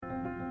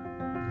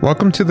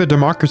Welcome to the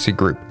Democracy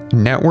Group, a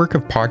network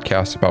of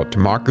podcasts about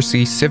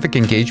democracy, civic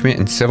engagement,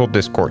 and civil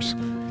discourse.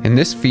 In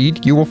this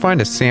feed, you will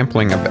find a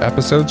sampling of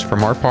episodes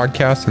from our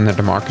podcast in the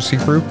Democracy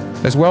Group,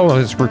 as well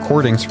as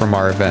recordings from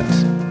our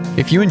events.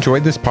 If you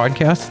enjoyed this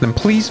podcast, then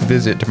please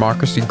visit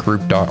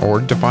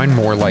democracygroup.org to find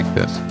more like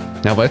this.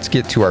 Now let's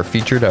get to our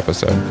featured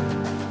episode.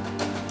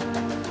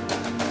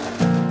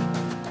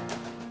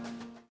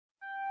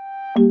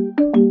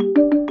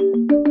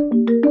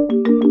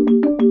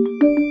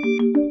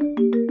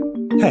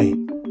 Hey,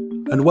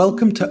 and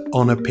welcome to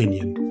On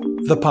Opinion,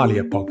 the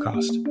Parlia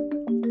podcast.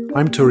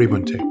 I'm Turi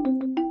Bunte.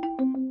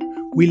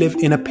 We live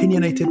in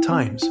opinionated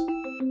times.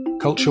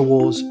 Culture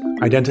wars,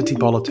 identity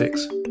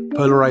politics,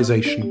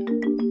 polarization.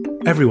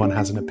 Everyone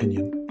has an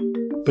opinion.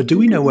 But do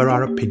we know where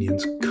our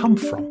opinions come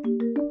from?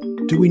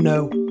 Do we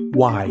know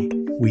why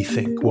we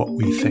think what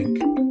we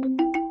think?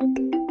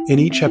 In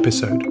each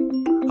episode,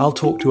 I'll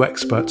talk to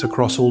experts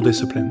across all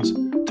disciplines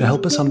to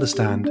help us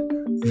understand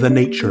the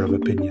nature of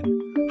opinion,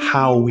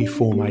 how we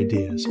form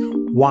ideas,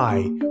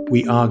 why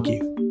we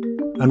argue,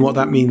 and what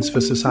that means for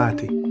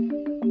society.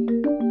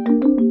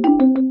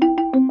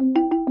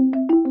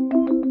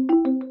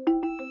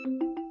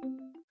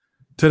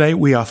 Today,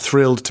 we are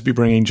thrilled to be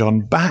bringing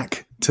John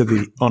back to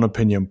the On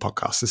Opinion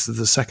podcast. This is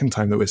the second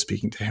time that we're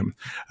speaking to him.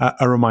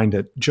 A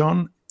reminder,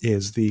 John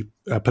is the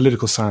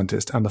political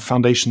scientist and the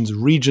Foundation's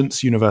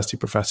Regents University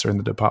professor in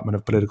the Department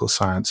of Political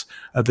Science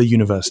at the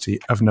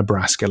University of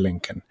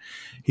Nebraska-Lincoln.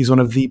 He's one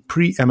of the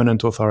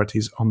preeminent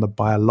authorities on the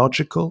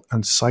biological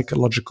and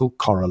psychological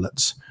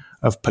correlates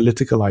of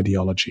political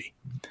ideology.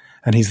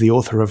 And he's the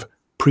author of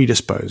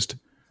Predisposed,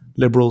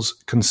 Liberals,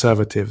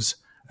 Conservatives,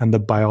 and the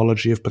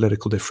Biology of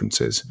Political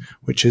Differences,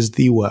 which is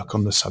the work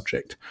on the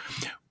subject.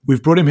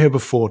 We've brought him here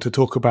before to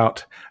talk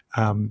about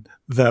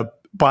the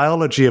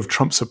biology of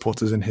Trump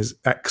supporters in his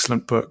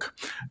excellent book,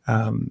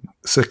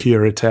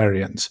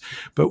 Securitarians.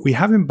 But we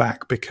have him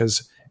back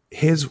because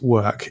his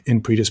work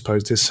in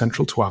Predisposed is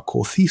central to our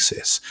core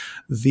thesis,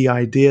 the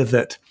idea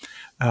that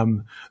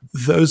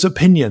those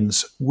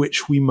opinions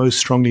which we most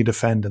strongly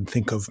defend and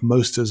think of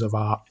most as of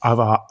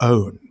our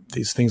own,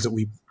 these things that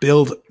we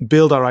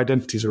build our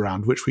identities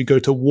around, which we go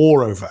to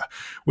war over,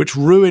 which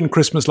ruin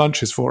Christmas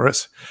lunches for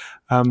us,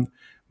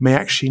 may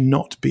actually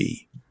not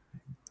be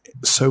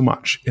so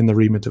much in the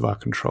remit of our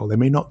control. They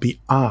may not be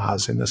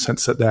ours in the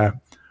sense that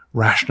they're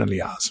rationally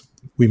ours.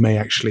 We may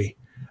actually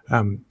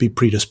be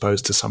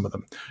predisposed to some of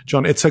them.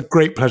 John, it's a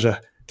great pleasure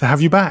to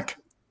have you back.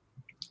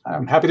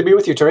 I'm happy to be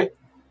with you, Terry.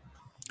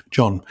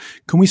 John,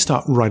 can we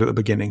start right at the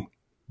beginning?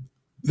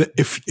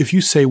 If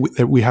you say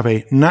that we have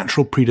a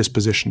natural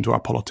predisposition to our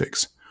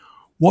politics,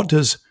 what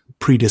does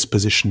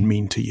predisposition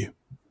mean to you?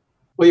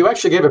 Well, you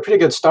actually gave a pretty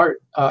good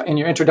start in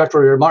your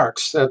introductory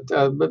remarks.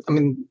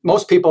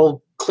 Most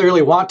people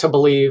clearly want to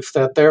believe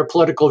that their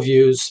political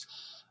views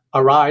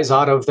arise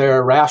out of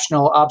their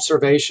rational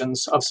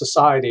observations of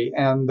society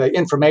and the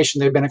information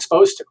they've been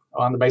exposed to.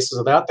 On the basis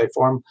of that, they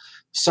form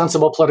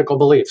sensible political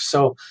beliefs.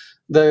 So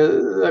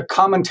the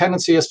common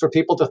tendency is for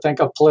people to think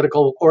of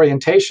political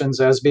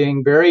orientations as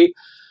being very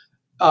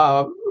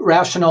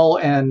rational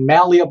and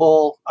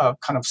malleable,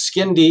 kind of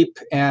skin deep,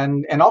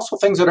 and also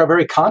things that are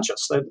very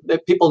conscious,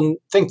 that people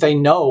think they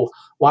know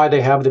why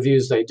they have the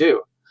views they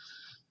do.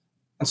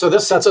 And so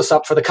this sets us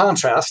up for the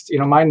contrast.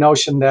 My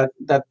notion that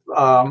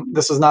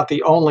this is not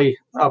the only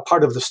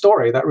part of the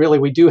story, that really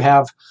we do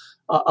have,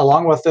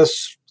 along with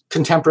this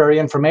contemporary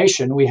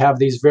information, we have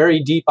these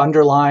very deep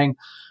underlying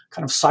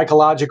kind of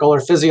psychological or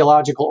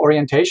physiological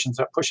orientations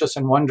that push us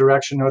in one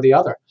direction or the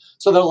other.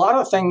 So there are a lot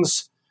of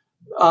things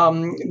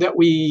that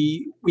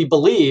we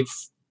believe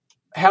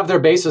have their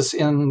basis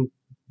in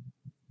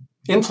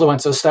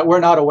influences that we're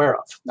not aware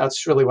of.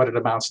 That's really what it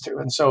amounts to.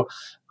 And so,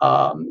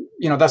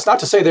 that's not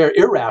to say they're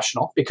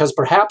irrational, because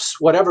perhaps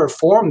whatever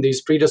formed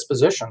these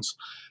predispositions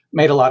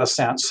made a lot of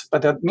sense,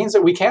 but that means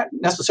that we can't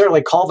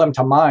necessarily call them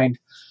to mind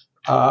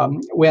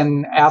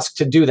when asked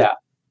to do that.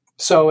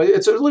 So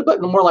it's a little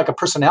bit more like a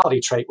personality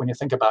trait when you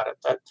think about it,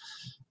 that,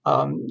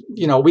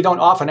 we don't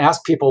often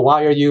ask people,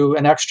 why are you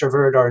an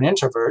extrovert or an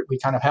introvert? We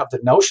kind of have the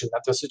notion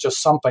that this is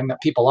just something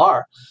that people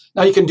are.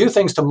 Now, you can do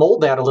things to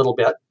mold that a little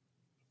bit.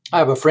 I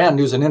have a friend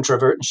who's an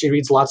introvert, and she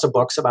reads lots of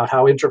books about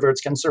how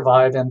introverts can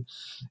survive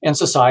in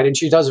society, and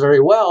she does very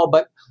well,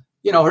 but,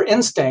 her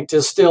instinct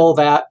is still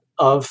that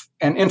of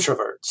an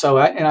introvert. So,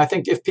 I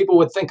think if people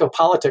would think of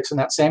politics in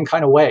that same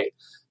kind of way,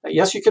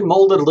 yes, you can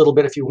mold it a little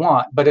bit if you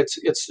want, but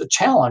it's a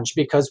challenge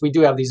because we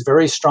do have these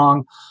very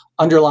strong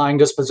underlying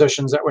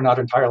dispositions that we're not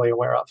entirely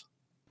aware of.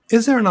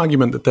 Is there an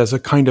argument that there's a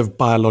kind of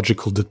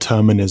biological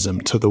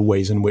determinism to the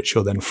ways in which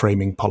you're then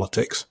framing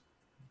politics?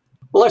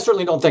 Well, I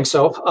certainly don't think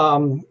so.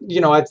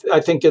 I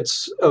think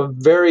it's a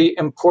very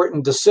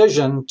important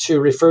decision to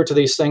refer to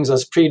these things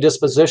as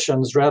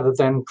predispositions rather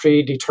than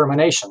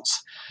predeterminations.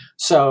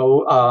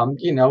 So,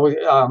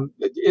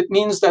 it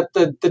means that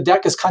the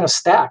deck is kind of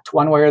stacked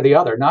one way or the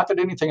other, not that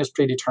anything is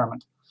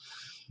predetermined.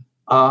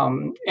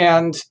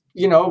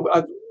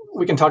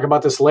 We can talk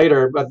about this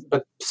later,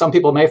 but some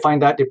people may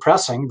find that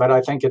depressing, but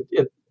I think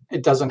it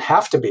It doesn't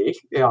have to be.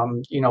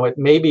 It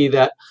may be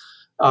that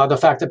the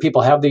fact that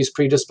people have these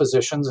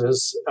predispositions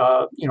is,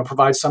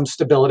 provides some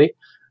stability.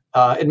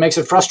 It makes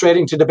it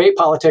frustrating to debate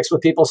politics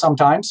with people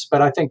sometimes,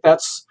 but I think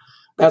that's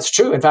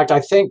true. In fact, I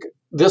think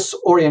this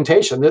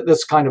orientation,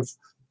 this kind of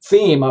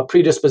theme of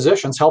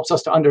predispositions, helps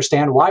us to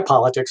understand why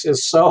politics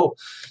is so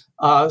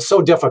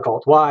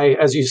difficult. Why,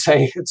 as you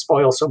say, it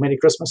spoils so many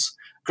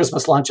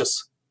Christmas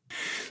lunches.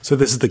 So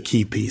this is the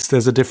key piece.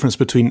 There's a difference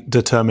between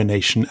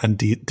determination and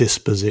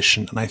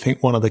disposition. And I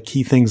think one of the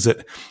key things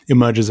that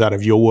emerges out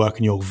of your work,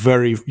 and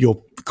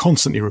you're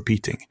constantly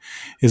repeating,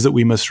 is that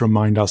we must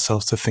remind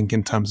ourselves to think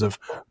in terms of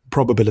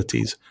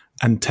probabilities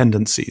and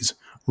tendencies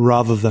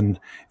rather than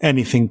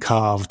anything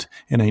carved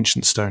in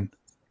ancient stone.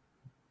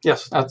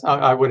 Yes,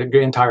 I would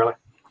agree entirely.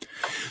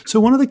 So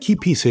one of the key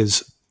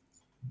pieces,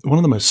 one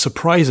of the most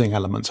surprising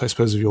elements, I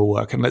suppose, of your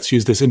work, and let's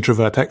use this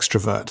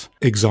introvert-extrovert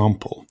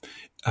example,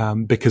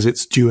 because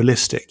it's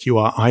dualistic. You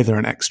are either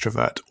an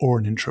extrovert or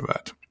an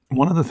introvert.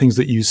 One of the things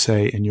that you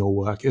say in your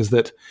work is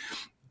that,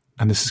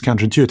 and this is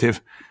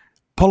counterintuitive,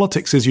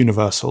 politics is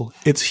universal.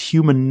 It's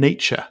human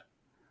nature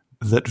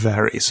that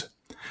varies.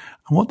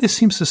 And what this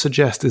seems to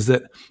suggest is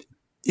that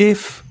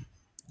if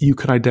you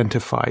can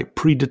identify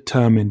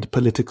predetermined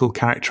political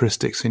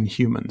characteristics in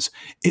humans,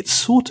 it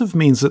sort of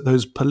means that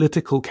those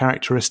political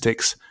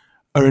characteristics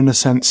are, in a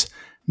sense,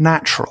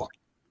 natural.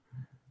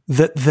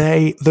 That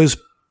those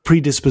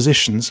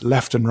predispositions,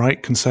 left and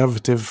right,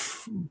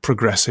 conservative,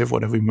 progressive,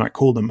 whatever you might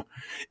call them,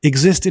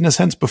 exist in a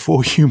sense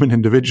before human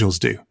individuals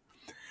do.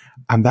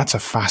 And that's a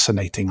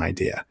fascinating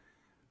idea,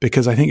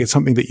 because I think it's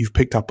something that you've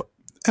picked up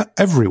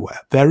everywhere.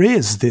 There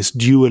is this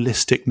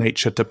dualistic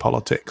nature to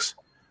politics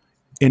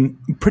in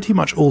pretty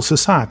much all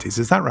societies.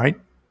 Is that right?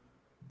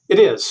 It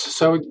is.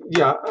 So,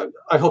 yeah,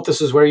 I hope this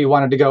is where you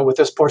wanted to go with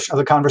this portion of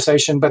the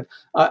conversation. But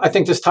I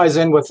think this ties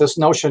in with this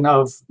notion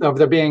of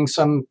there being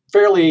some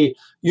fairly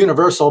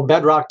universal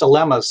bedrock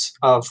dilemmas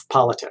of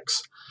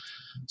politics.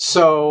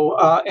 So,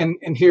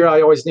 and here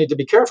I always need to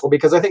be careful,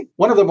 because I think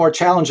one of the more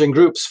challenging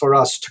groups for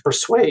us to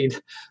persuade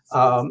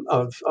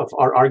of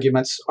our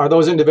arguments are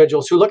those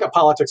individuals who look at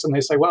politics and they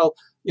say, well,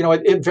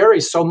 it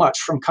varies so much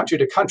from country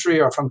to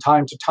country or from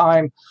time to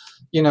time.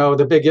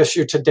 The big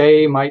issue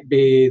today might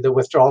be the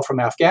withdrawal from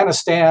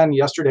Afghanistan.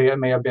 Yesterday, it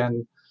may have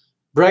been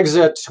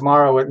Brexit.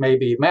 Tomorrow, it may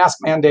be mask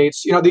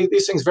mandates.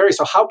 These things vary.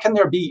 So how can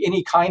there be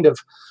any kind of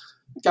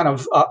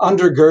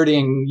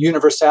undergirding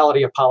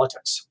universality of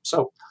politics?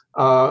 So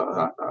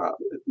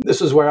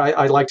this is where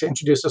I like to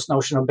introduce this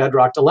notion of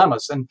bedrock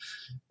dilemmas.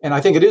 And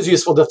I think it is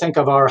useful to think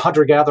of our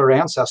hunter-gatherer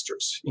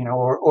ancestors,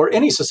 or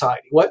any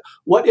society.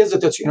 What is it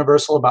that's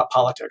universal about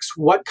politics?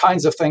 What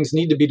kinds of things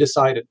need to be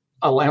decided?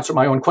 I'll answer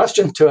my own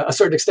question to a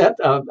certain extent.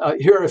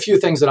 Here are a few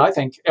things that I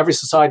think every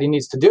society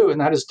needs to do, and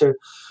that is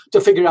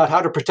to figure out how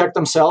to protect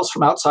themselves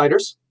from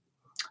outsiders.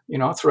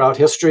 Throughout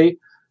history,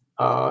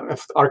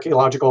 if the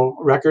archaeological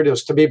record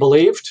is to be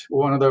believed,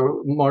 one of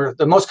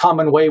the most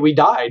common way we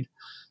died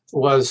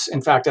was,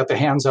 in fact, at the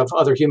hands of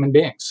other human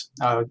beings,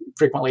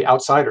 frequently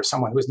outsiders,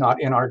 someone who's not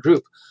in our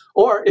group.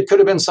 Or it could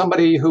have been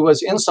somebody who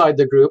was inside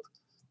the group,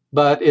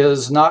 but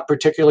is not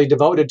particularly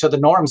devoted to the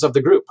norms of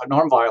the group, a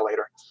norm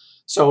violator.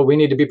 So we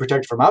need to be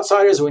protected from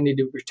outsiders. We need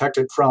to be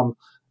protected from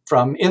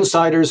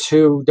insiders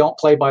who don't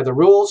play by the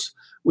rules.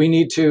 We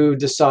need to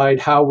decide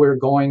how we're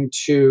going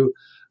to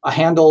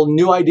handle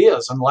new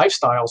ideas and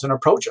lifestyles and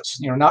approaches.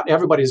 Not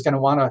everybody's going to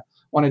want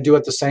to do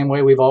it the same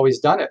way we've always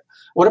done it.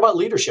 What about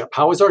leadership?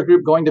 How is our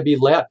group going to be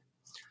led?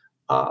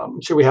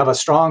 Should we have a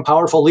strong,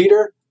 powerful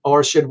leader,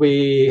 or should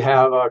we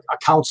have a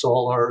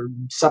council or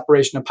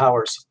separation of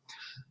powers?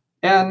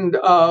 And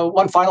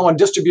one final one,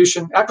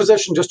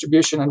 acquisition,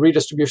 distribution, and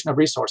redistribution of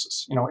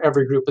resources.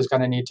 Every group is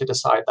going to need to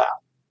decide that.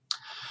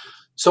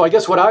 So I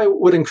guess what I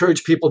would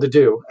encourage people to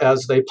do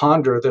as they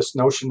ponder this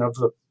notion of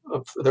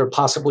there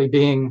possibly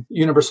being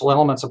universal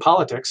elements of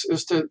politics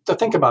is to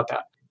think about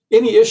that.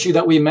 Any issue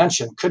that we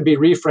mention could be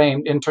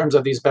reframed in terms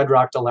of these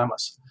bedrock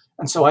dilemmas.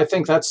 And so I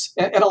think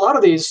and a lot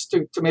of these,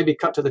 to maybe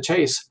cut to the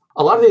chase,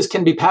 a lot of these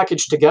can be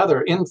packaged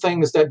together in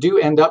things that do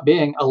end up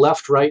being a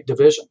left-right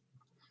division.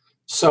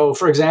 So,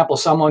 for example,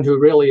 someone who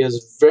really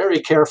is very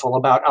careful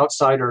about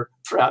outsider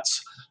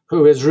threats,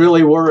 who is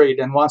really worried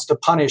and wants to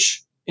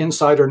punish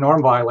insider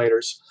norm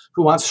violators,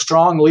 who wants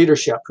strong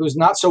leadership, who's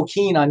not so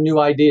keen on new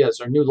ideas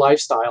or new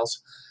lifestyles,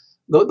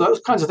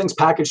 those kinds of things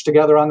packaged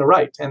together on the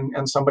right.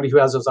 And somebody who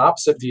has those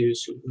opposite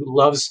views, who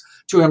loves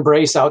to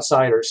embrace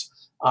outsiders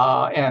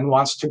and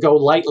wants to go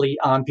lightly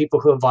on people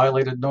who have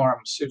violated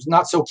norms, who's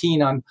not so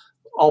keen on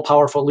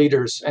all-powerful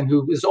leaders and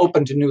who is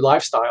open to new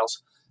lifestyles.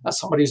 That's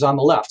somebody who's on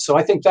the left. So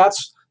I think that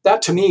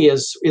to me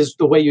is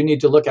the way you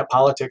need to look at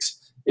politics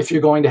if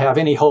you're going to have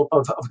any hope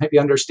of maybe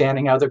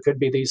understanding how there could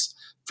be these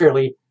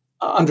fairly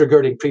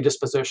undergirding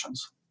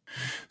predispositions.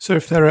 So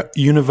if there are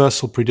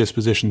universal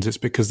predispositions, it's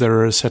because there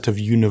are a set of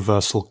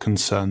universal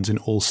concerns in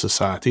all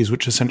societies,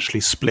 which essentially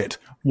split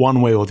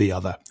one way or the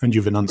other. And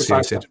you've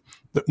enunciated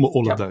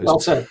all of those. Well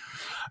said.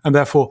 And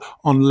therefore,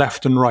 on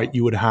left and right,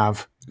 you would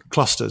have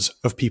clusters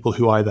of people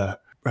who either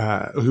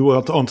who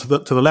are to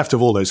the left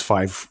of all those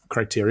five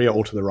criteria,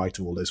 or to the right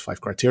of all those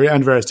five criteria,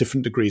 and various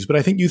different degrees. But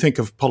I think you think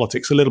of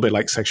politics a little bit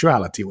like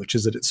sexuality, which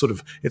is that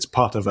it's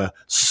part of a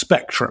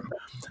spectrum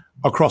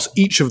across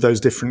each of those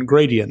different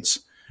gradients,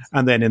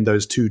 and then in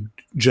those two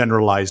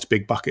generalized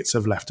big buckets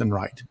of left and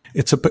right.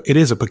 It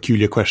is a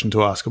peculiar question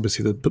to ask.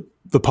 Obviously,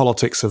 the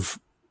politics of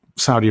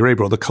Saudi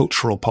Arabia, or the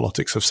cultural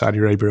politics of Saudi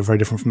Arabia, are very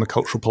different from the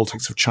cultural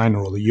politics of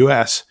China or the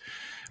US.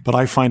 But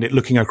I find it,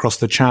 looking across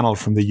the channel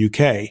from the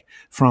UK,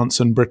 France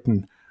and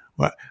Britain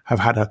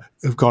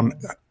have gone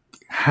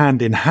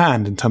hand in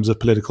hand in terms of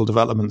political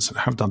developments, and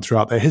have done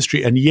throughout their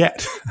history. And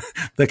yet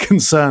the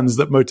concerns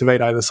that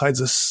motivate either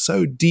sides are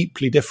so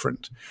deeply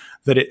different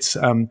that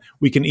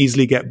we can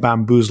easily get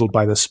bamboozled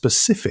by the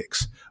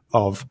specifics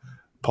of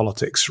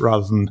politics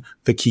rather than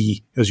the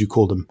key, as you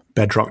call them,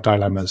 bedrock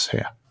dilemmas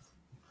here.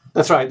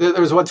 That's right. There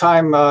was one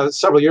time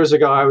several years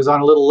ago, I was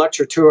on a little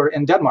lecture tour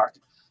in Denmark.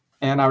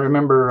 And I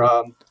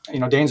remember,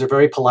 Danes are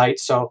very polite.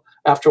 So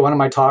after one of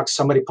my talks,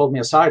 somebody pulled me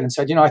aside and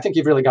said, I think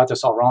you've really got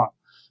this all wrong.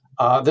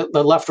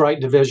 The left-right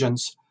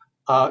divisions,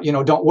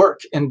 don't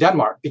work in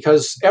Denmark,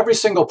 because every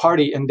single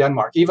party in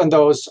Denmark, even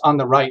those on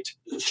the right,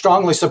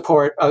 strongly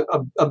support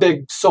a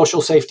big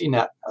social safety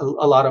net,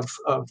 a lot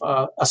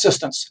of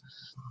assistance.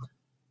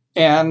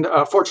 And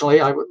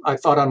fortunately, I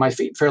thought on my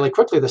feet fairly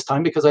quickly this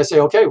time, because I say,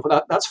 okay,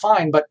 well, that's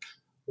fine, but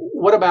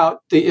what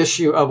about the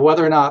issue of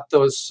whether or not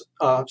those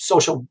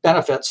social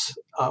benefits,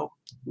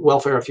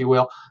 welfare, if you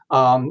will,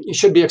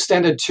 should be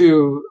extended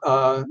to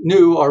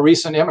new or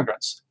recent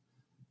immigrants?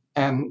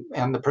 And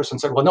the person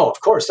said, well, no,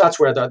 of course, that's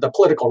where the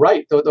political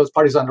right, those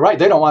parties on the right,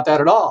 they don't want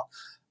that at all.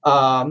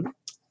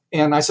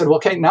 And I said, well,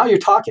 okay, now you're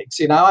talking.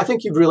 See, now I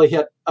think you've really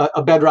hit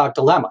a bedrock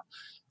dilemma.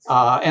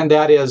 And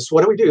that is,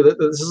 what do we do?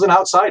 This is an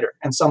outsider.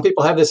 And some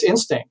people have this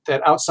instinct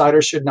that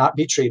outsiders should not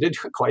be treated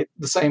quite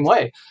the same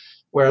way.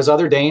 Whereas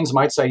other Danes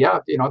might say,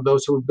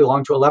 those who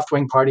belong to a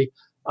left-wing party,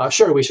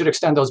 sure, we should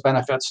extend those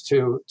benefits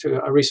to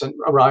recent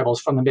arrivals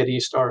from the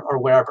Mideast or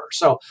wherever.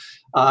 So,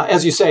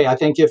 as you say, I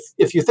think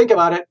if you think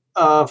about it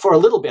for a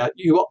little bit,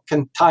 you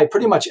can tie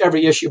pretty much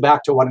every issue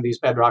back to one of these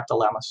bedrock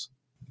dilemmas.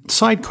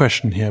 Side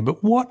question here,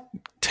 but what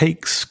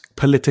takes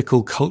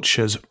political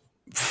cultures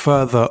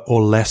further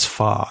or less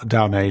far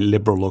down a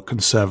liberal or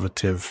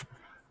conservative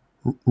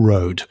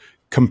road?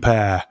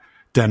 Compare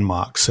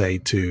Denmark, say,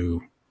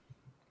 to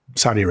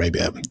Saudi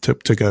Arabia,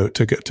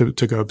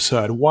 to go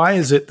absurd. Why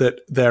is it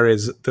that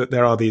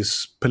there are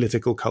these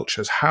political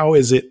cultures? How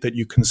is it that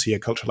you can see a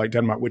culture like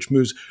Denmark, which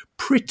moves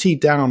pretty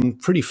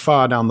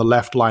far down the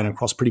left line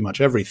across pretty much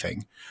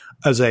everything,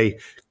 as a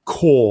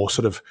core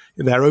sort of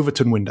their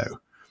Overton window?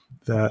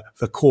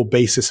 The core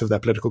basis of their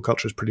political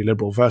culture is pretty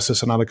liberal,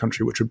 versus another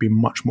country which would be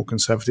much more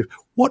conservative.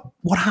 What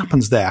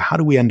happens there? How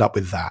do we end up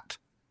with that?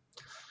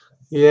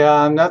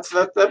 Yeah, and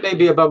that may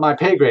be above my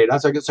pay grade.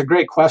 It's a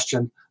great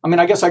question. I mean,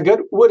 I guess I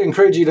would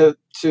encourage you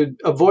to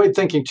avoid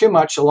thinking too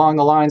much along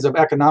the lines of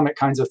economic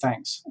kinds of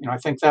things. I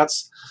think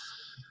that's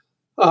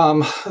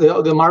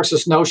the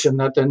Marxist notion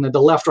that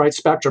the left-right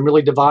spectrum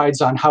really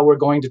divides on how we're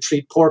going to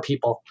treat poor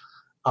people.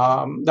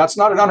 That's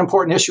not an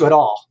unimportant issue at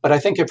all. But I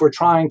think if we're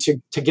trying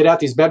to get at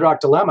these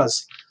bedrock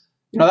dilemmas,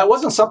 that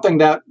wasn't something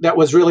that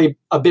was really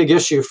a big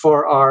issue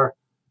for our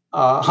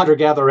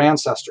hunter-gatherer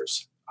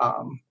ancestors.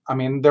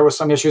 There were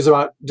some issues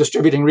about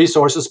distributing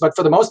resources, but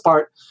for the most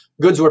part,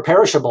 goods were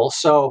perishable.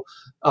 So,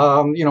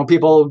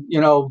 people,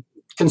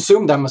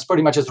 consumed them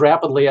pretty much as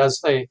rapidly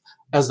as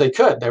they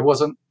could. There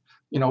wasn't,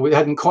 we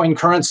hadn't coined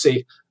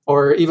currency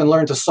or even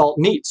learned to salt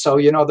meat. So,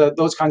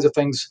 those kinds of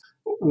things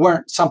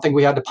weren't something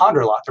we had to ponder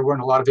a lot. There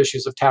weren't a lot of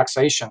issues of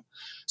taxation.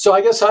 So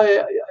I guess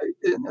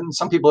and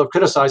some people have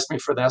criticized me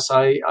for this.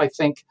 I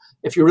think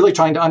if you're really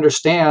trying to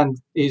understand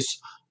these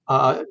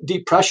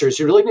deep pressures,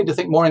 you really need to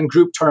think more in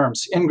group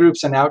terms, in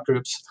groups and out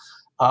groups,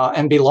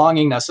 and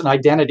belongingness and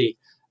identity.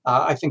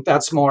 I think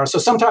that's more. So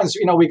sometimes,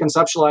 we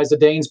conceptualize the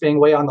Danes being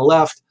way on the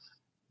left.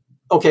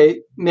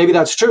 Okay, maybe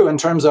that's true in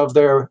terms of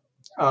their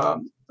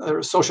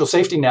social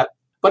safety net.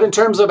 But in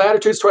terms of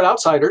attitudes toward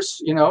outsiders,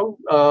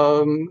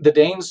 the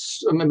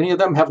Danes, many of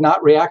them have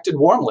not reacted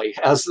warmly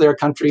as their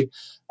country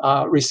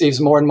receives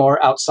more and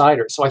more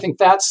outsiders. So I think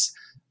that's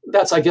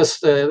I guess,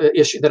 the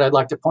issue that I'd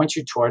like to point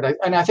you toward.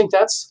 And I think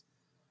that's,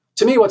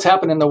 to me, what's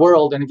happened in the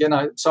world. And again,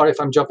 I'm sorry if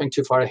I'm jumping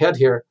too far ahead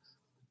here.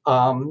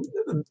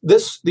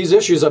 These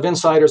issues of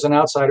insiders and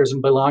outsiders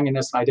and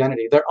belongingness and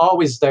identity, they're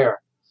always there.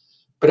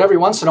 But every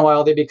once in a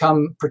while, they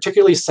become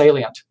particularly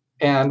salient.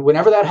 And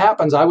whenever that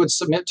happens, I would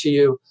submit to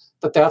you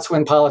that that's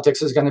when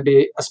politics is going to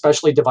be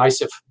especially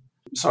divisive.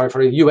 Sorry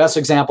for a U.S.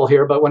 example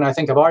here, but when I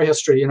think of our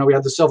history, we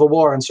had the Civil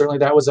War, and certainly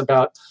that was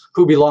about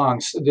who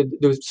belongs.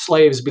 Do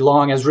slaves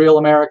belong as real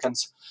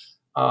Americans?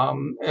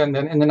 And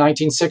then in the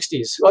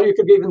 1960s, well, you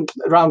could even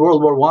around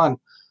World War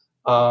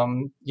I,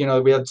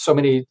 we had so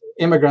many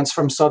immigrants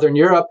from Southern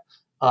Europe,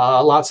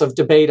 lots of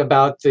debate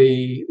about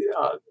the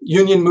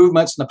union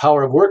movements and the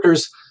power of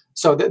workers.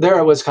 So there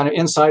it was kind of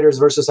insiders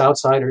versus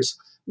outsiders.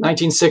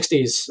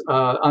 1960s,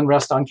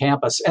 unrest on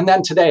campus. And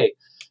then today,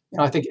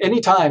 I think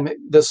anytime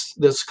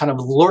this kind of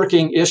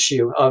lurking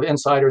issue of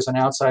insiders and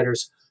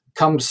outsiders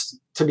comes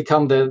to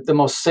become the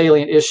most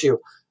salient issue,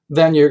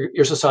 then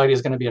your society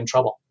is going to be in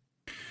trouble.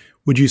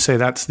 Would you say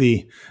that's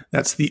the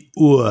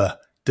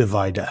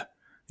divider?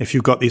 If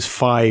you've got these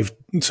 5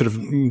 sort of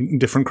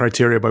different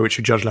criteria by which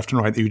you judge left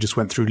and right that you just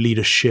went through,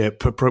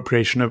 leadership,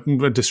 appropriation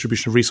of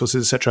distribution of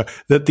resources, etc.,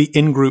 that the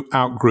in-group,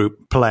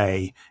 out-group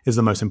play is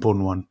the most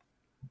important one.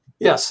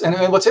 Yes, and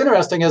what's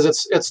interesting is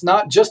it's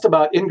not just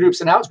about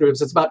in-groups and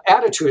out-groups, it's about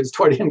attitudes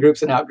toward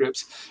in-groups and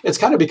out-groups. It's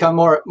kind of become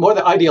more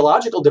the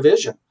ideological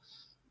division.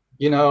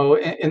 In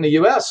the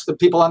U.S., the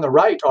people on the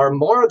right are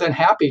more than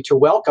happy to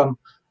welcome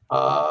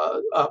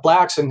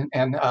Blacks and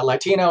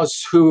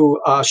Latinos who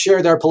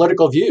share their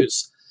political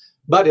views.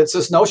 But it's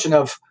this notion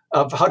of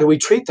how do we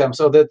treat them?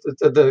 So that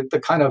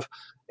the kind of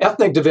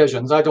ethnic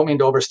divisions, I don't mean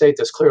to overstate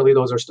this, clearly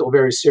those are still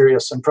very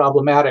serious and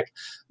problematic.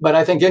 But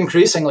I think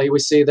increasingly we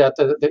see that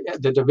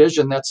the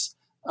division that's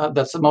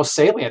the most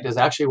salient is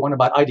actually one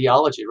about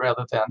ideology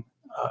rather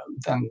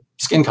than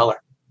skin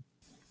color.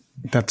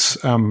 That's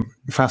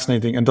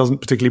fascinating and doesn't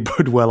particularly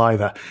bode well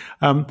either.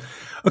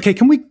 Okay,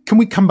 can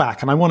we come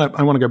back? And I want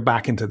to go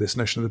back into this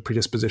notion of the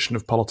predisposition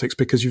of politics,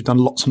 because you've done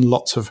lots and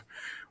lots of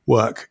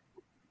work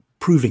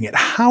proving it.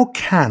 How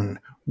can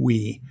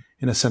we,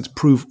 in a sense,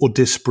 prove or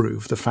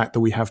disprove the fact that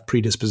we have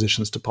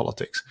predispositions to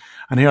politics?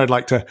 And here I'd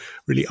like to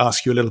really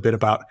ask you a little bit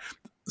about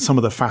some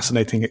of the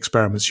fascinating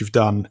experiments you've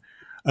done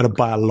at a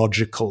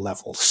biological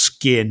level: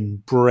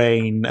 skin,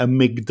 brain,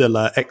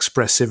 amygdala,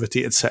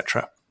 expressivity,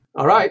 etc.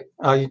 All right.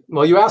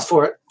 Well, you asked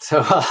for it.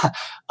 So,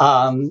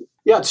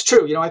 yeah, it's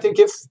true. I think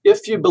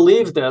if you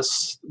believe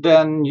this,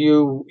 then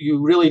you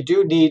really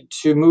do need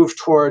to move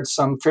towards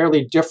some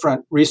fairly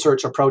different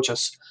research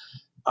approaches.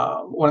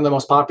 One of the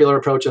most popular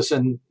approaches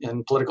in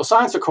political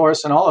science, of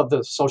course, and all of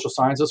the social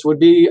sciences would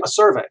be a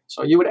survey.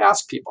 So you would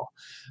ask people.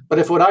 But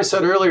if what I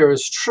said earlier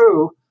is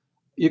true,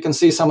 you can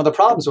see some of the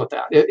problems with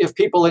that. If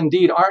people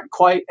indeed aren't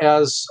quite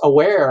as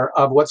aware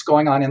of what's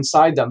going on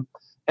inside them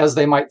as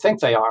they might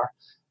think they are,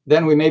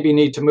 then we maybe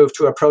need to move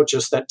to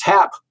approaches that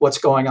tap what's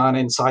going on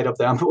inside of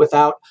them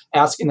without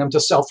asking them to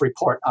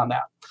self-report on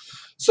that.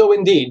 So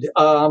indeed,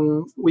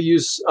 we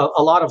use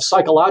a lot of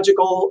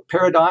psychological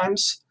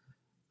paradigms.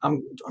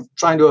 I'm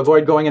trying to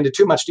avoid going into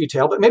too much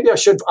detail, but maybe I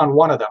should on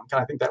one of them.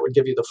 I think that would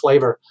give you the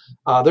flavor.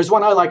 There's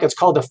one I like. It's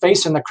called the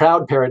face in the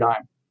crowd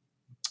paradigm.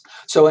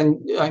 So,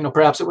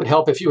 perhaps it would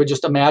help if you would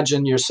just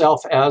imagine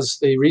yourself as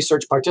the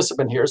research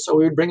participant here. So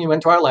we would bring you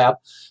into our lab,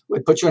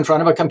 we'd put you in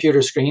front of a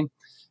computer screen,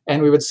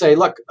 and we would say,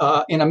 look,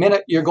 in a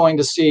minute, you're going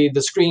to see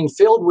the screen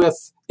filled with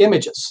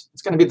images.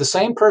 It's going to be the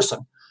same person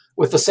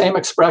with the same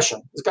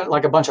expression. It's got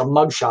like a bunch of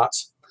mug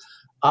shots.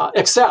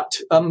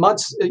 Except there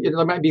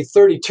might be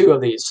 32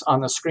 of these on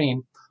the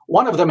screen.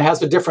 One of them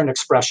has a different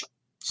expression,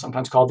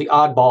 sometimes called the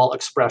oddball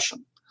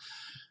expression.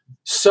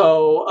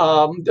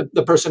 So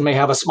the person may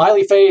have a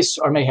smiley face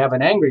or may have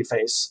an angry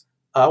face,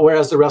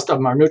 whereas the rest of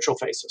them are neutral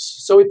faces.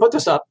 So we put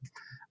this up,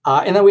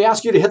 and then we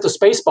ask you to hit the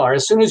space bar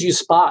as soon as you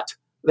spot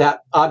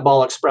that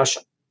oddball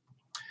expression.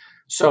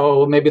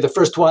 So maybe the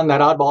first one,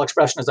 that oddball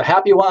expression, is a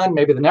happy one.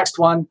 Maybe the next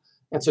one,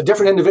 it's a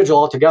different individual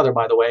altogether,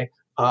 by the way.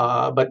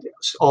 But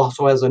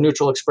also has the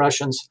neutral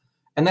expressions.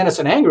 And then it's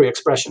an angry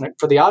expression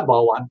for the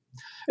oddball one.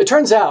 It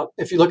turns out,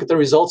 if you look at the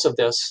results of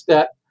this,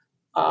 that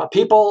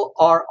people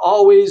are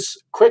always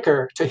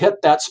quicker to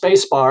hit that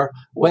space bar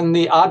when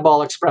the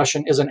oddball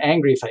expression is an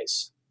angry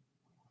face.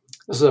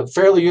 This is a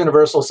fairly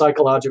universal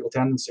psychological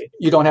tendency.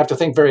 You don't have to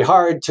think very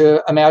hard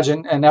to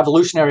imagine an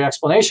evolutionary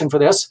explanation for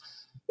this.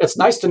 It's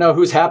nice to know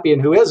who's happy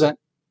and who isn't,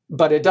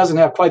 but it doesn't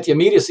have quite the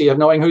immediacy of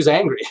knowing who's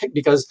angry,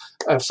 because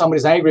if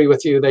somebody's angry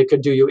with you, they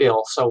could do you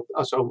ill. So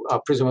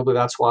presumably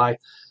that's why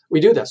we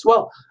do this.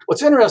 Well,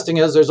 what's interesting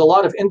is there's a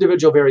lot of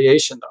individual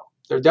variation, though.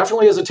 There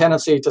definitely is a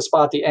tendency to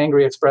spot the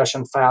angry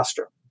expression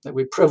faster, that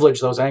we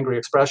privilege those angry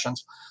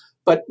expressions,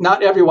 but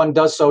not everyone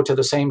does so to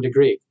the same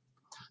degree.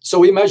 So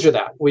we measure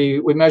that.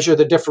 We measure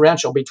the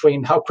differential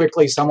between how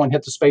quickly someone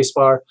hit the space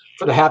bar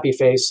for the happy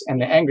face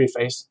and the angry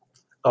face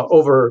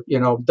over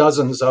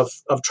dozens of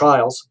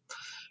trials.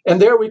 And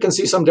there we can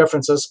see some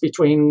differences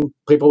between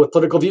people with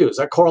political views.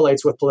 That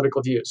correlates with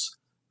political views.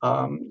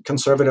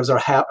 Conservatives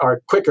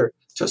are quicker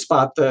to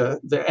spot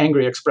the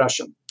angry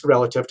expression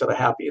relative to the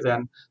happy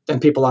than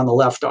people on the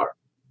left are.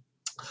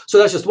 So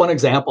that's just one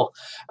example.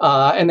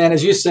 And then,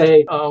 as you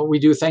say, we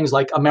do things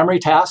like a memory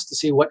task to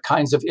see what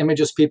kinds of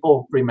images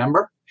people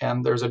remember.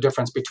 And there's a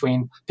difference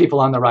between people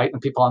on the right and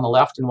people on the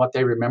left in what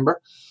they remember.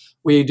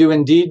 We do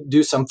indeed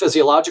do some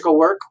physiological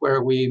work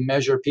where we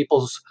measure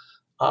people's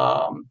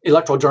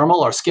electrodermal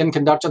or skin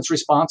conductance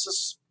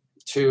responses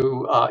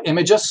to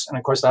images. And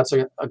of course, that's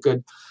a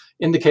good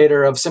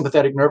indicator of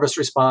sympathetic nervous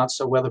response,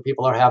 so whether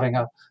people are having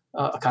a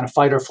kind of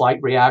fight or flight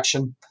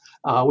reaction.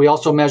 We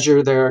also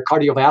measure their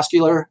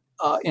cardiovascular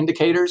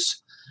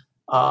indicators.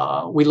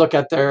 We look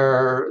at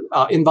their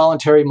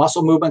involuntary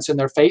muscle movements in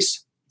their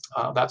face.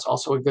 That's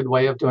also a good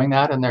way of doing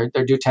that. And there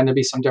do tend to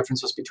be some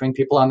differences between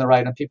people on the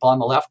right and people on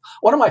the left.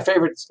 One of my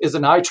favorites is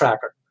an eye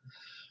tracker.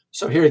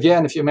 So here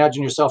again, if you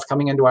imagine yourself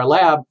coming into our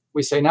lab,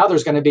 We say now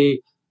there's going to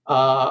be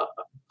a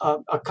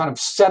kind of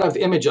set of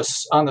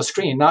images on the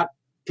screen, not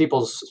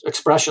people's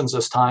expressions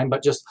this time,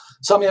 but just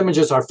some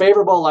images are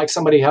favorable, like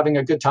somebody having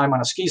a good time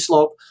on a ski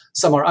slope.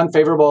 Some are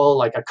unfavorable,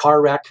 like a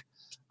car wreck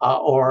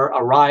or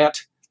a riot,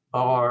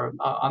 or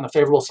on the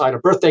favorable side, a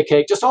birthday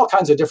cake, just all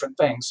kinds of different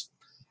things.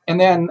 And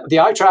then the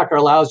eye tracker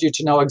allows you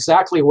to know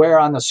exactly where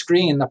on the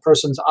screen the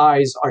person's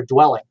eyes are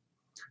dwelling.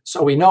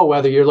 So we know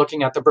whether you're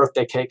looking at the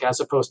birthday cake as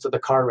opposed to the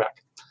car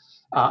wreck.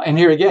 And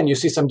here again, you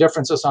see some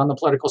differences on the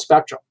political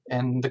spectrum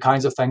and the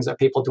kinds of things that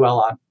people dwell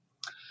on.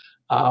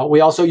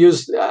 We also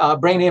use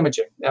brain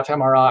imaging,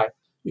 fMRI.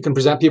 You can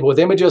present people with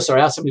images or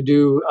ask them to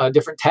do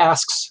different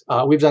tasks.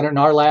 We've done it in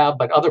our lab,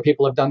 but other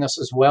people have done this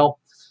as well.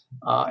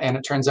 And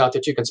it turns out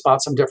that you can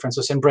spot some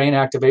differences in brain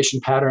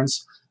activation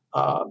patterns.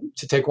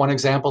 To take one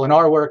example, in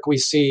our work, we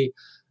see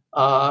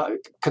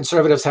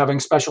conservatives having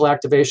special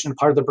activation in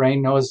part of the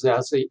brain known as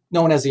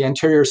the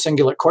anterior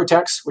cingulate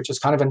cortex, which is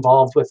kind of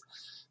involved with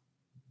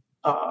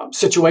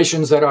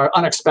situations that are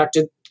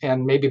unexpected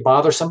and maybe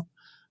bothersome.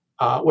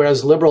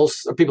 Whereas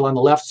liberals, or people on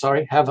the left,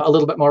 have a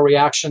little bit more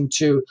reaction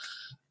to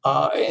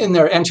in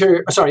their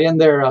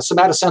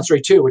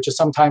somatosensory 2, which is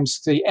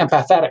sometimes the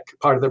empathetic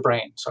part of the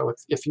brain. So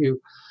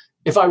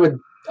if I would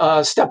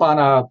step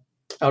on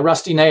a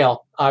rusty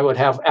nail, I would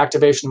have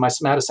activation in my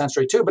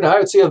somatosensory 2. But if I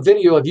would see a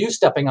video of you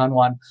stepping on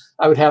one,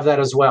 I would have that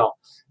as well.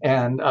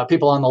 And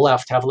people on the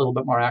left have a little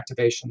bit more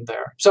activation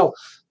there. So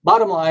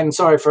bottom line,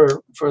 sorry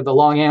for the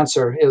long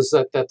answer, is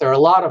that there are a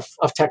lot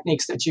of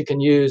techniques that you can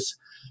use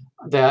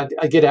that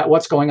get at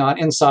what's going on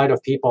inside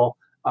of people,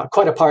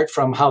 quite apart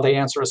from how they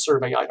answer a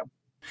survey item.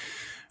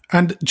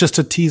 And just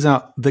to tease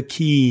out the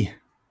key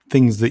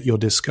things that you're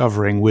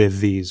discovering with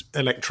these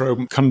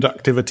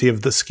electroconductivity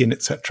of the skin,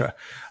 etc.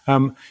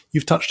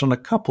 You've touched on a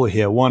couple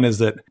here. One is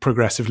that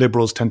progressive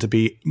liberals tend to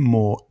be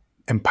more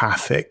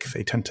empathic.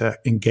 They tend to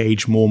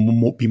engage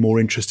more, be more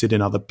interested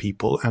in other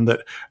people, and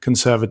that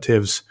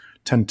conservatives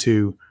tend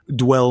to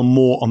dwell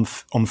more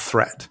on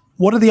threat.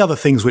 What are the other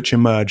things which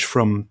emerge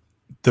from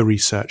the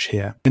research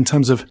here in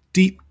terms of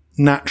deep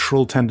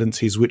natural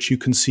tendencies which you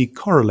can see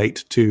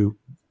correlate to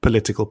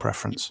political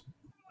preference?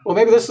 Well,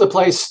 maybe this is a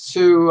place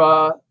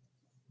to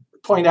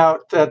point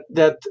out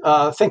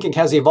that thinking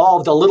has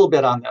evolved a little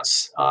bit on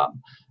this.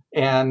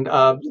 And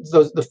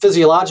the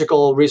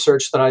physiological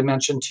research that I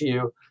mentioned to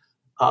you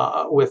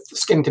with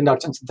skin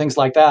conductance and things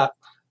like that,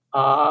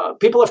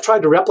 people have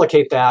tried to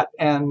replicate that,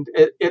 and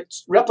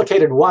it's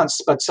replicated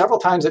once, but several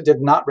times it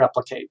did not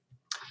replicate.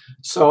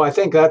 So I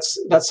think that's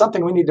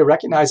something we need to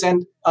recognize.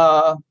 And,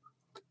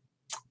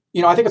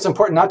 I think it's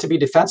important not to be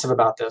defensive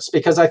about this,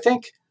 because I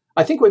think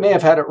we may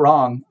have had it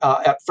wrong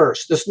at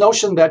first. This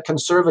notion that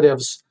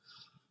conservatives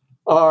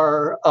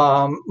are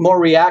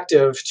more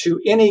reactive to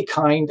any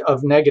kind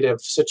of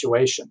negative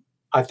situation,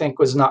 I think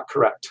was not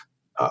correct,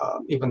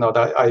 even though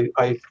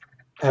I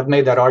have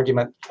made that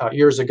argument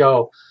years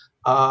ago.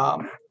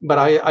 But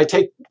I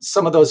take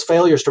some of those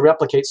failures to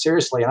replicate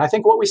seriously. And I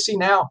think what we see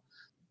now,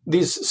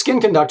 these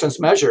skin conductance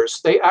measures,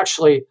 they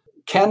actually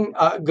can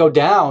go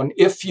down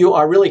if you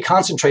are really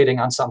concentrating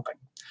on something.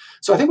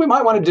 So I think we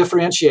might want to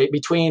differentiate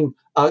between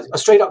a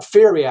straight up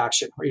fear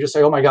reaction, where you just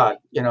say, oh my God,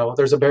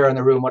 there's a bear in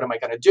the room, what am I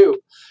going to do?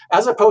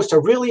 As opposed to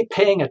really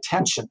paying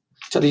attention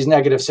to these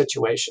negative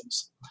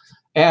situations.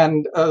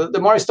 And the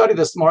more I study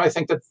this, the more I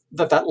think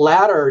that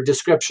latter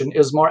description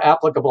is more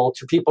applicable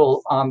to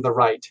people on the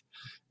right.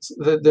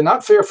 They're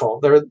not fearful,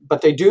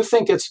 but they do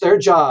think it's their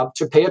job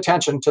to pay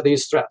attention to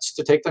these threats,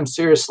 to take them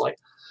seriously.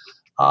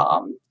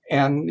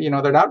 And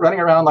they're not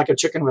running around like a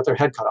chicken with their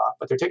head cut off,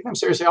 but they're taking them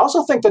seriously. I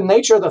also think the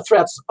nature of the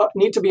threats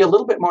need to be a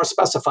little bit more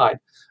specified.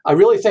 I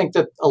really think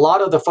that a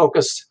lot of the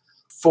focus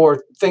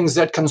for things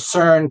that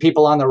concern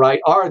people on the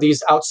right are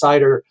these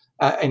outsider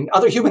and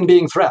other human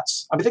being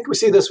threats. I think we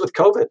see this with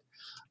COVID.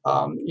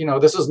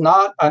 This is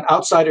not an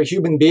outsider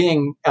human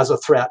being as a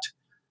threat.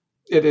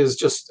 It is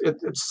just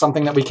it's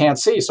something that we can't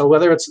see. So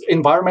whether it's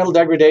environmental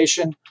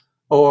degradation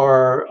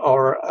or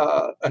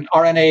an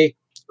RNA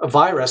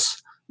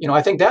virus,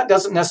 I think that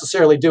doesn't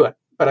necessarily do it.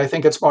 But I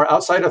think it's more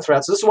outsider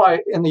threats. This is why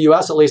in the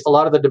U.S., at least, a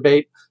lot of the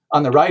debate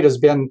on the right has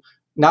been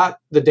not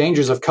the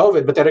dangers of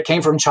COVID, but that it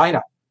came from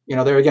China.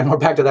 There again, we're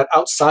back to that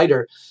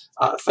outsider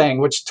thing,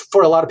 which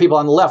for a lot of people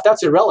on the left,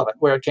 that's irrelevant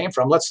where it came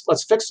from. Let's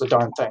fix the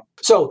darn thing.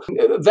 So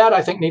that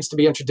I think needs to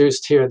be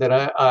introduced here. That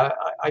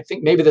I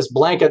think maybe this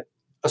blanket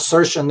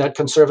assertion that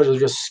conservatives are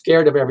just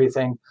scared of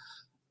everything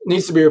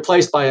needs to be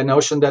replaced by a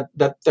notion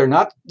that they're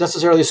not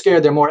necessarily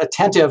scared. They're more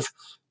attentive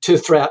to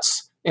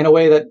threats in a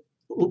way that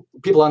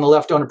people on the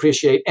left don't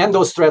appreciate. And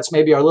those threats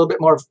maybe are a little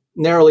bit more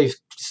narrowly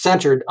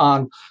centered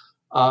on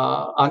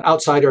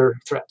outsider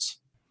threats.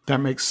 That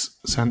makes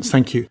sense.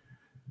 Thank you.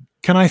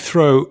 Can I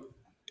throw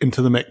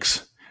into the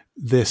mix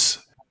this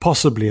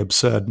possibly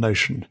absurd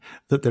notion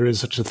that there is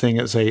such a thing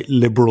as a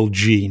liberal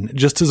gene,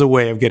 just as a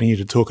way of getting you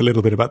to talk a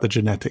little bit about the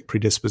genetic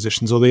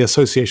predispositions or the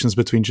associations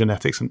between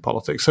genetics and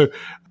politics? So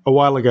a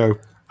while ago,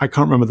 I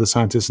can't remember the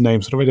scientist's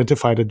name, sort of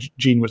identified a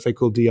gene which they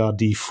called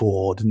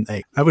DRD4, didn't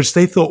they? Which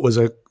they thought was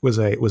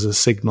a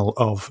signal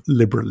of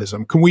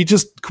liberalism. Can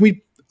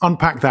we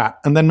unpack that,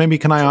 and then maybe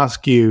can I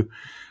ask you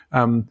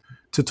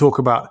to talk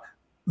about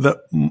the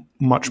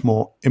much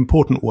more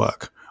important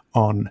work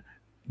on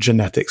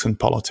genetics and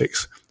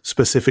politics,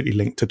 specifically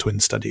linked to twin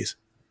studies?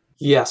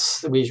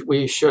 Yes,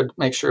 we should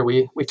make sure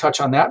we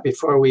touch on that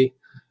before we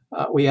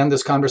end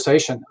this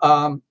conversation.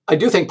 I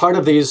do think part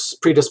of these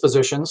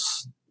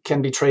predispositions can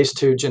be traced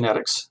to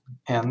genetics,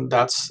 and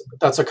that's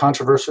a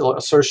controversial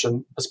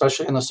assertion,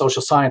 especially in the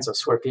social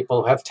sciences, where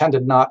people have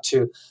tended not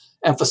to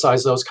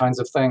emphasize those kinds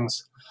of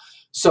things.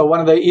 So one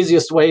of the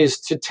easiest ways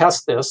to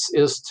test this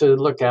is to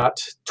look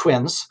at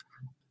twins.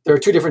 There are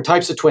two different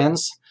types of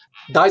twins: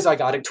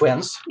 dizygotic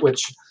twins,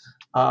 which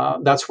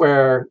that's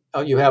where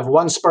you have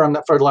one sperm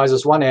that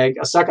fertilizes one egg,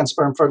 a second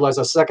sperm fertilizes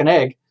a second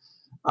egg,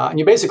 and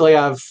you basically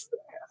have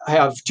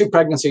two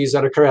pregnancies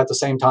that occur at the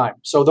same time.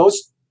 So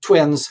those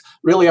twins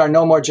really are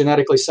no more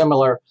genetically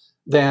similar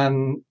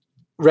than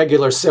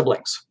regular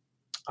siblings,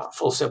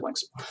 full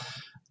siblings.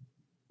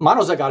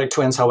 Monozygotic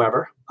twins,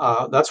 however,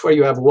 that's where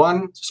you have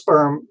one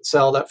sperm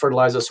cell that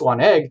fertilizes one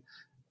egg.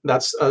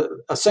 That's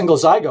a single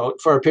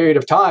zygote for a period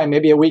of time,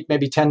 maybe a week,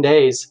 maybe 10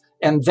 days.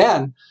 And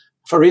then,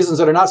 for reasons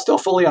that are not still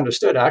fully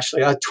understood,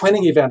 actually, a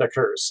twinning event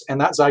occurs, and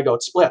that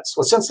zygote splits.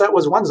 Well, since that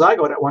was one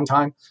zygote at one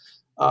time,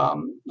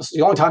 this is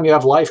the only time you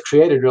have life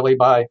created really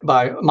by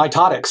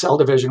mitotic cell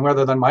division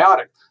rather than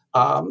meiotic.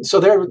 So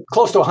they're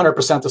close to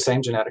 100% the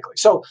same genetically.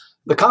 So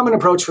the common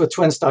approach with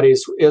twin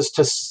studies is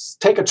to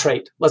take a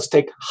trait. Let's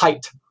take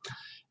height.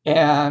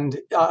 And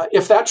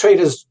if that trait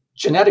is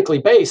genetically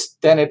based,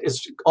 then it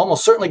is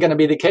almost certainly going to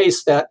be the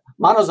case that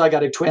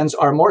monozygotic twins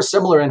are more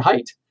similar in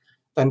height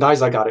than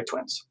dizygotic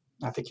twins.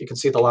 I think you can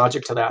see the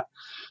logic to that.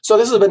 So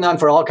this has been done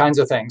for all kinds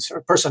of things,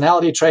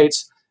 personality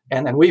traits,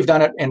 and then we've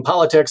done it in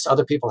politics.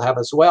 Other people have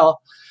as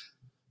well.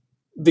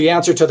 The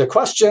answer to the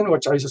question,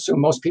 which I assume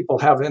most people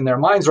have in their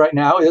minds right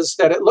now, is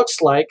that it looks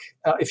like,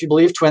 if you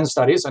believe twin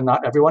studies, and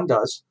not everyone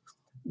does,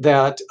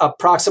 that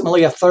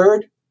approximately a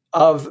third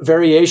of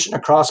variation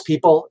across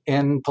people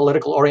in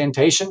political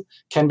orientation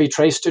can be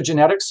traced to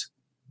genetics.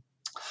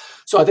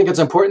 So I think it's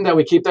important that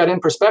we keep that in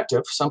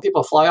perspective. Some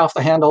people fly off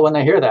the handle when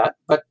they hear that.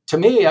 But to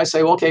me, I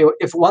say, well, okay,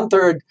 if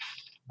 1/3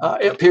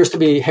 appears to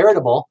be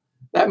heritable,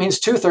 that means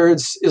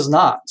 2/3 is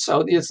not.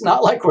 So it's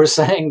not like we're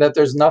saying that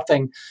there's no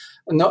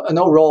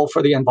role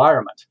for the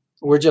environment.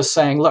 We're just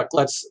saying, look,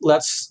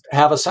 let's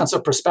have a sense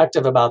of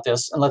perspective about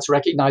this, and let's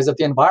recognize that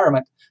the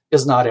environment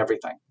is not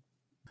everything.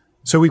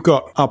 So we've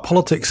got our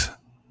politics,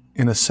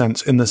 in a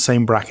sense, in the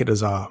same bracket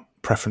as our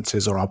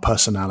preferences or our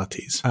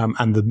personalities,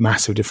 and the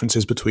massive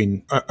differences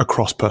between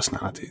across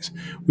personalities.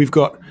 We've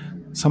got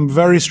some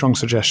very strong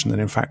suggestion that,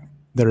 in fact,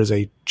 there is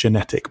a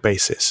genetic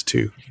basis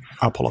to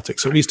our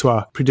politics, or at least to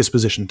our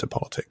predisposition to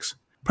politics.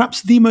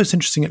 Perhaps the most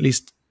interesting, at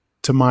least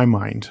to my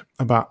mind,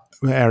 about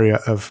the area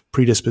of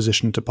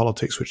predisposition to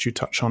politics, which you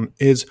touch on,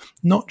 is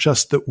not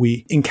just that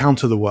we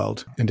encounter the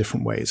world in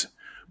different ways,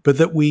 but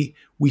that we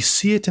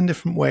see it in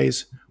different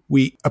ways,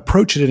 we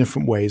approach it in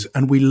different ways,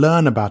 and we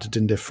learn about it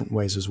in different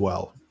ways as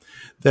well.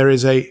 There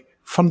is a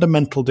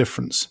fundamental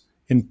difference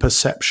in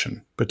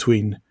perception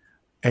between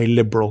a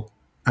liberal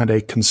and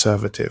a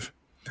conservative,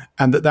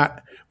 and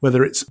that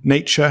whether it's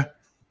nature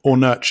or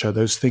nurture,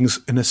 those things,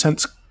 in a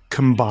sense,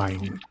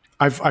 combine.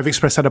 I've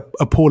expressed that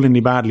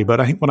appallingly badly,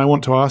 but I think what I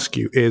want to ask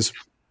you is,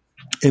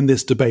 in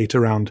this debate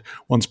around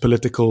one's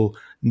political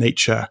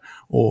nature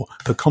or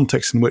the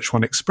context in which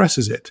one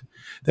expresses it,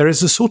 there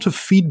is a sort of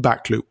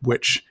feedback loop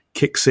which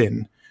kicks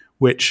in,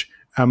 which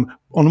on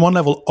one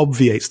level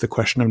obviates the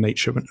question of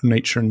nature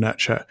and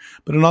nurture,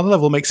 but on another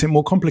level makes it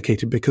more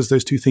complicated because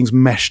those two things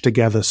mesh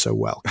together so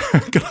well.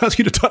 Can I ask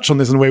you to touch on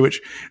this in a way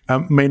which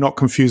may not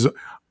confuse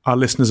our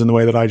listeners in the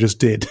way that I just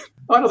did?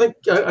 I don't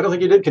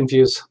think you did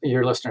confuse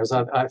your listeners.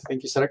 I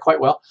think you said it quite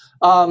well.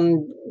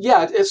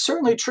 Yeah, it's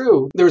certainly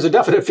true. There's a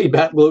definite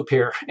feedback loop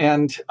here,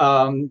 and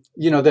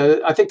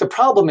I think the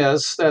problem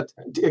is that,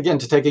 again,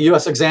 to take a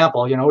U.S.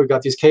 example, we've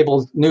got these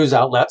cable news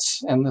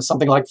outlets, and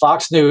something like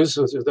Fox News,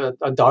 which is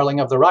a darling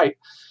of the right.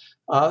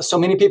 So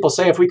many people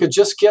say if we could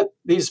just get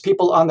these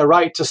people on the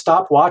right to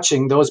stop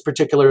watching those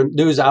particular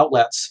news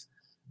outlets,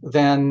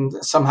 then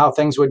somehow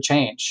things would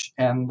change.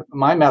 And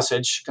my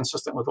message,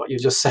 consistent with what you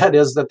just said,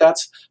 is that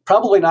that's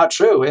probably not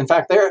true. In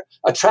fact, they're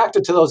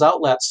attracted to those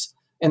outlets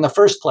in the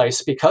first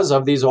place because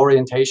of these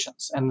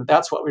orientations. And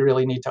that's what we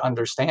really need to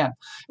understand.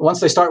 Once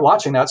they start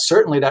watching that,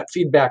 certainly that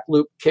feedback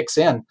loop kicks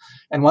in.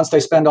 And once they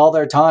spend all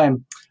their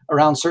time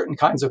around certain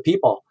kinds of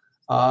people,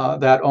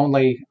 that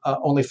only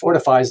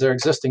fortifies their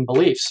existing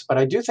beliefs. But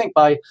I do think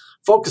by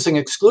focusing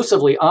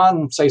exclusively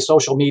on, say,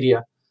 social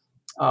media,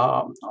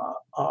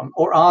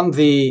 or on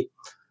the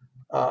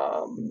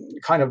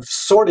kind of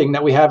sorting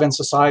that we have in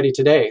society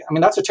today. I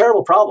mean, that's a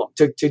terrible problem,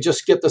 to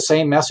just get the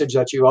same message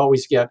that you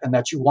always get and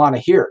that you want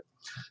to hear.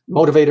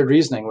 Motivated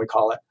reasoning, we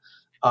call it.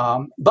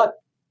 But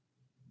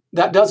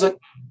that doesn't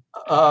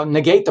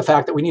negate the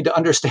fact that we need to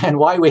understand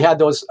why we had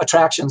those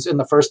attractions in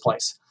the first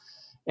place.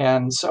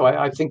 And so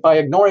I think by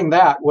ignoring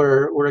that,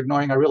 we're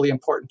ignoring a really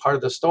important part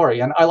of the story.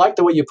 And I like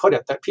the way you put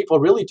it, that people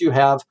really do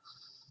have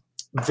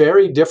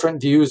very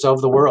different views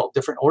of the world,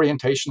 different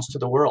orientations to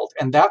the world.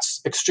 And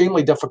that's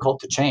extremely difficult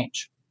to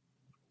change.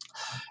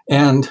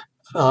 And,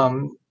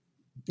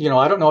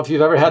 I don't know if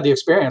you've ever had the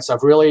experience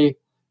of really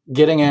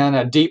getting in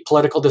a deep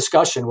political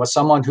discussion with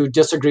someone who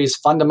disagrees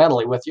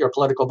fundamentally with your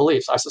political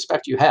beliefs. I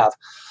suspect you have.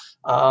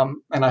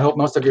 And I hope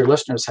most of your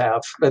listeners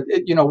have. But,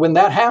 when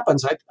that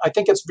happens, I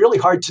think it's really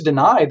hard to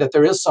deny that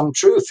there is some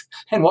truth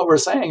in what we're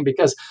saying,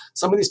 because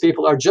some of these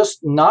people are just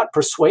not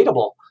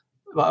persuadable,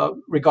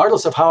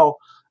 regardless of how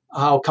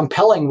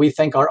compelling we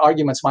think our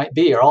arguments might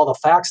be or all the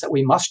facts that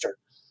we muster.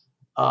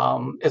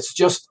 It's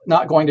just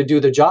not going to do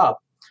the job.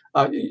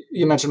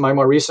 You mentioned my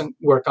more recent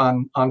work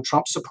on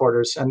Trump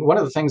supporters. And one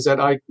of the things that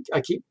I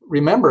keep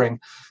remembering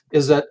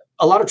is that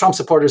a lot of Trump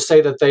supporters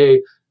say that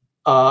they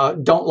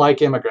don't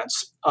like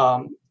immigrants.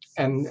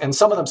 And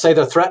some of them say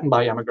they're threatened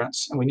by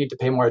immigrants and we need to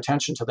pay more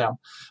attention to them.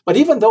 But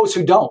even those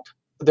who don't,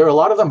 there are a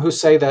lot of them who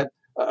say that,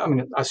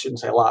 I shouldn't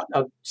say a lot,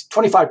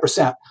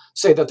 25%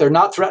 say that they're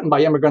not threatened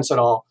by immigrants at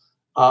all.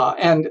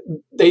 And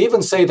they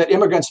even say that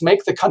immigrants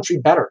make the country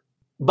better.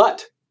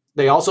 But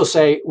they also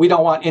say, we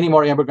don't want any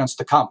more immigrants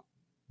to come.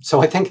 So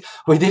I think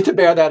we need to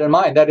bear that in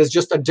mind. That is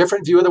just a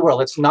different view of the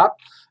world. It's not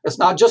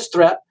just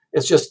threat.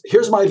 It's just,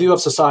 here's my view of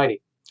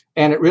society.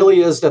 And it really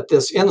is that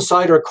this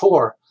insider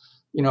core,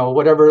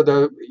 whatever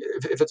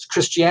if it's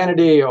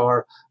Christianity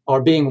or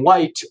being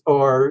white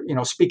or,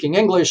 speaking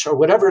English or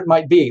whatever it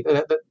might be,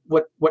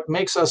 what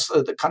makes us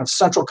the kind of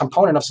central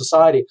component of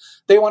society,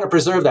 they want to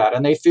preserve that.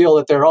 And they feel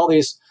that there are all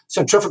these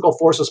centrifugal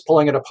forces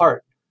pulling it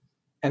apart.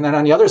 And then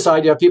on the other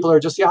side, you have people who are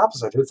just the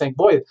opposite, who think,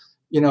 boy,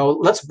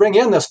 let's bring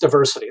in this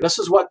diversity. This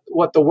is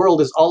what the world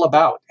is all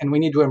about, and we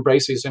need to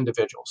embrace these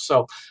individuals.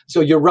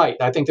 So you're right.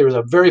 I think there is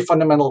a very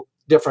fundamental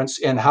difference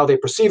in how they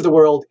perceive the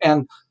world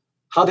and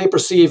how they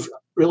perceive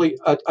really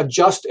a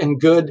just and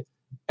good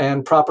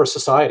and proper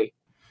society.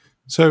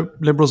 So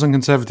liberals and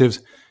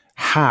conservatives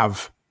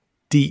have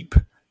deep,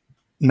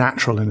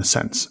 natural, in a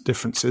sense,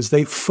 differences.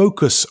 They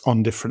focus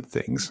on different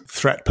things,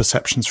 threat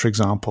perceptions, for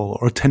example,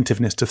 or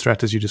attentiveness to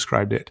threat, as you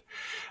described it.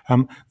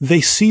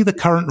 They see the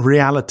current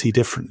reality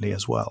differently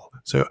as well.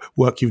 So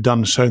work you've done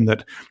has shown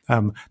that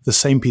the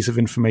same piece of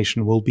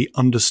information will be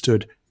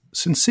understood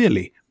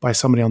sincerely by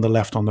somebody on the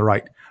left, on the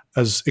right,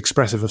 as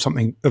expressive of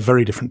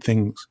very different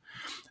things.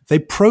 They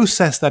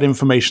process that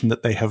information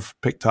that they have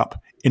picked up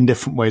in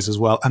different ways as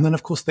well. And then,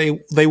 of course, they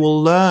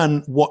will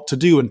learn what to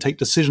do and take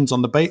decisions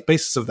on the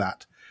basis of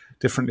that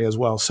differently as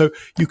well. So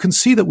you can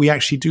see that we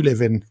actually do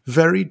live in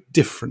very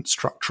different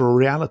structural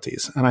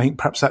realities. And I think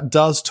perhaps that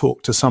does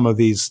talk to some of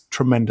these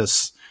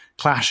tremendous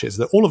clashes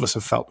that all of us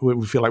have felt.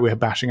 We feel like we're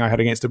bashing our head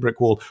against a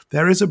brick wall.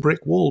 There is a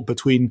brick wall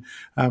between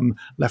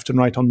left and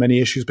right on many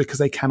issues because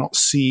they cannot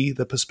see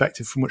the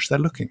perspective from which they're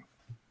looking.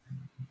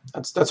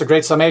 That's a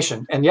great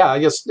summation. And yeah, I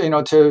guess,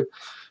 to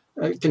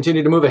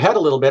continue to move ahead a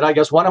little bit, I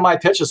guess one of my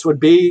pitches would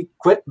be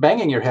quit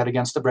banging your head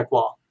against the brick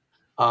wall.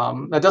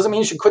 That doesn't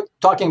mean you should quit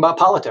talking about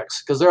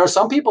politics, because there are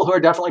some people who are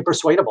definitely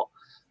persuadable.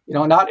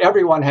 Not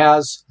everyone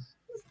has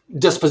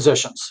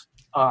dispositions.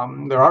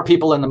 There are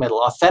people in the middle,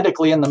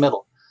 authentically in the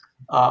middle.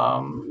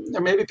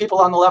 There may be people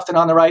on the left and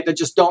on the right that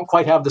just don't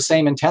quite have the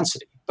same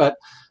intensity. But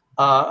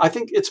I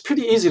think it's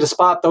pretty easy to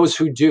spot those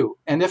who do.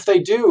 And if they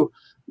do,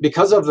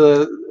 because of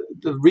the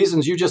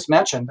reasons you just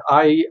mentioned,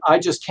 I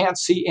just can't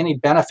see any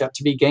benefit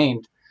to be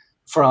gained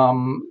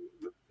from.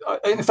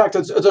 In fact,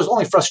 there's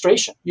only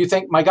frustration. You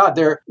think, my God,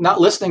 they're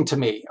not listening to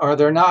me, or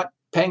they're not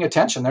paying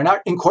attention. They're not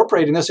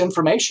incorporating this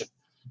information.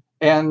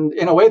 And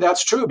in a way,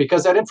 that's true,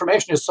 because that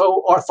information is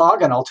so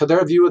orthogonal to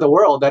their view of the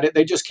world that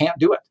they just can't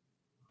do it.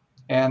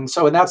 And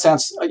so in that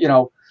sense,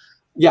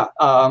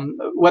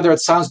 whether it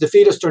sounds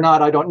defeatist or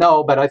not, I don't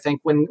know. But I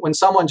think when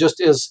someone just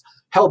is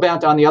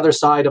hell-bent on the other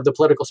side of the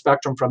political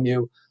spectrum from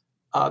you,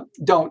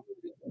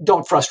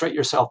 don't frustrate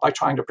yourself by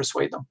trying to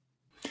persuade them.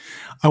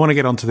 I want to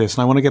get onto this,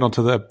 and I want to get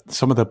onto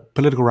some of the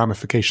political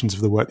ramifications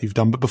of the work you've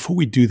done. But before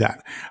we do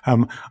that,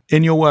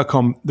 in your work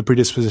on the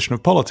predisposition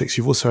of politics,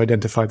 you've also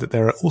identified that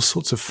there are all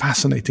sorts of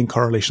fascinating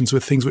correlations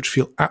with things which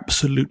feel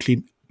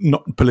absolutely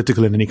not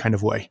political in any kind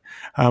of way.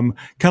 Can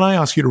I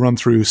ask you to run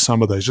through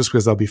some of those, just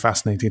because they'll be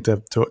fascinating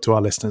to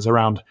our listeners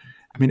around,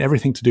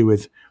 everything to do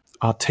with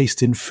our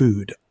taste in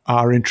food,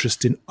 our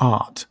interest in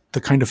art, the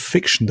kind of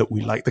fiction that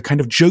we like, the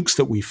kind of jokes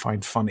that we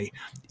find funny,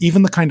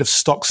 even the kind of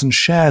stocks and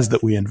shares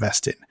that we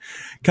invest in.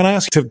 Can I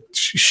ask you to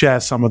share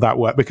some of that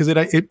work? Because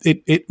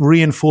it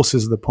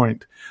reinforces the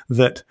point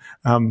that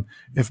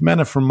if men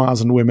are from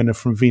Mars and women are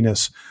from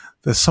Venus,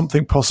 there's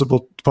something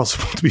possible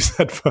to be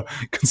said for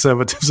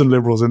conservatives and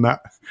liberals in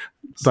that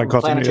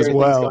dichotomy as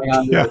well.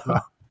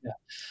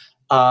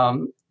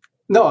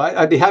 No,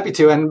 I'd be happy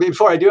to. And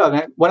before I do,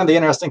 one of the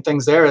interesting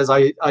things there is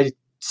I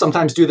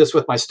sometimes do this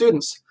with my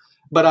students.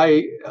 But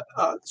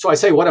so I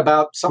say, what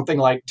about something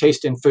like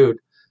taste in food?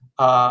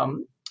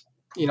 One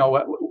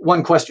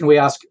question we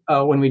ask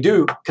when we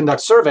do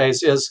conduct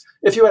surveys is,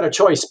 if you had a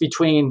choice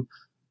between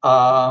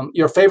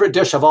your favorite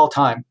dish of all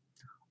time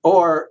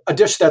or a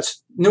dish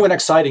that's new and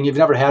exciting you've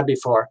never had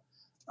before,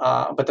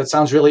 but that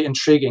sounds really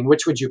intriguing.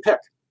 Which would you pick?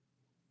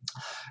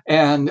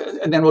 And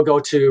then we'll go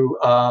to,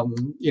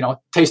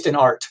 taste in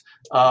art.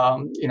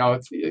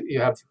 If you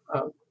have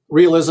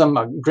realism,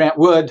 Grant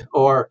Wood,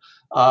 or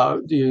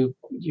do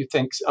you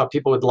think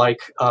people would like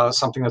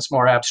something that's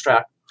more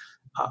abstract?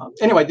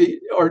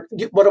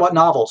 What about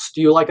novels?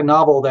 Do you like a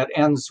novel that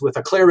ends with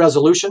a clear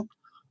resolution?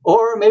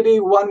 Or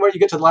maybe one where you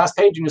get to the last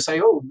page and you say,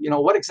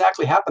 what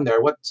exactly happened there?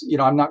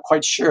 I'm not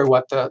quite sure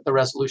what the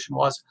resolution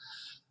was.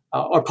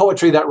 Or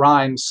poetry that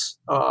rhymes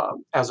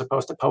as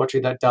opposed to poetry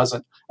that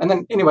doesn't. And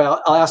then, anyway,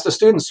 I'll ask the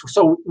students,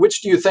 so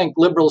which do you think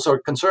liberals or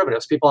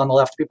conservatives, people on the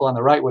left, people on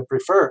the right, would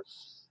prefer?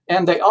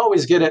 And they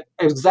always get it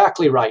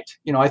exactly right.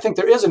 I think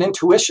there is an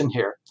intuition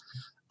here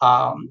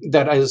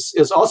that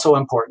is also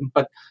important.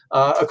 But,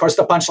 of course,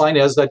 the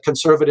punchline is that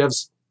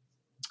conservatives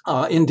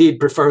indeed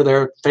prefer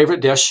their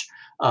favorite dish.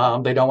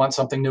 They don't want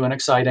something new and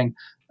exciting.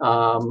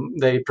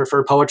 They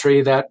prefer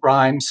poetry that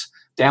rhymes.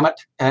 Damn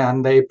it.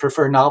 And they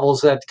prefer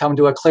novels that come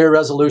to a clear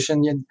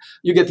resolution.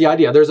 You get the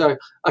idea. There's a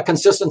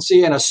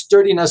consistency and a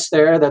sturdiness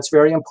there that's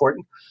very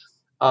important,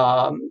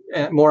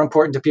 and more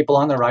important to people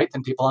on the right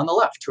than people on the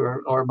left who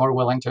are more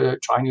willing to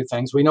try new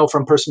things. We know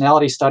from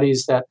personality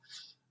studies that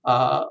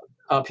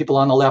people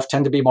on the left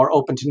tend to be more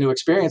open to new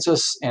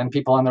experiences, and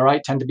people on the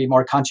right tend to be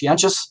more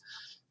conscientious.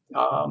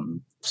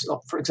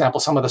 So, for example,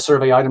 some of the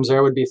survey items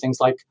there would be things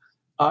like,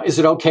 is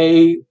it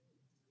okay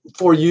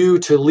for you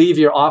to leave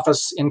your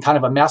office in kind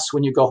of a mess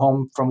when you go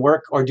home from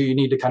work, or do you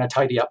need to kind of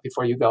tidy up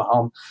before you go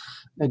home?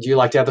 Do you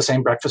like to have the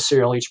same breakfast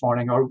cereal each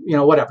morning, or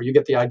whatever? You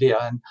get the idea.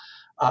 And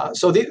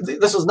so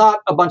this is not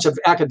a bunch of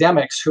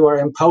academics who are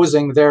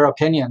imposing their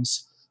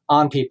opinions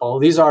on people.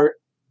 These are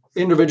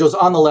individuals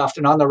on the left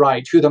and on the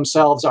right who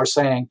themselves are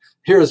saying,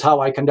 "Here's how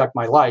I conduct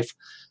my life."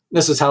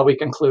 This is how we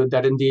conclude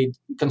that indeed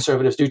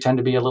conservatives do tend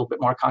to be a little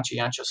bit more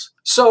conscientious.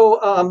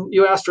 So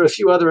you asked for a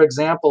few other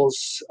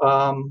examples.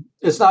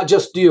 It's not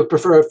just do you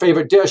prefer a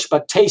favorite dish,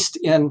 but taste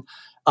in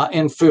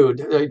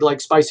food, like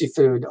spicy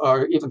food,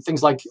 or even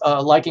things like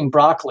liking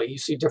broccoli. You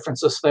see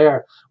differences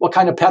there. What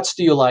kind of pets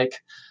do you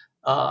like?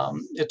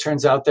 It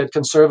turns out that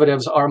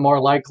conservatives are more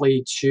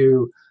likely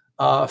to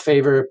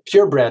favor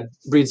purebred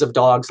breeds of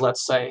dogs,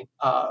 let's say,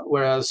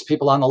 whereas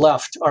people on the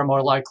left are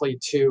more likely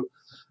to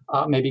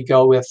maybe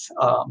go with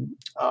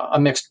a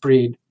mixed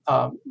breed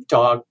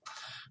dog.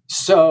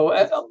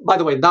 So, by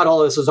the way, not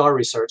all of this is our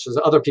research. There's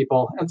other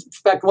people. In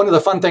fact, one of the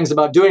fun things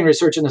about doing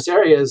research in this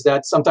area is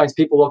that sometimes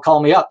people will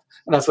call me up.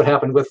 And that's what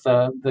happened with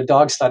the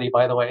dog study,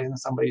 by the way. And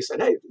somebody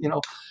said, "Hey,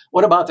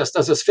 what about this?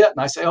 Does this fit?"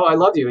 And I say, "Oh, I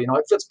love you.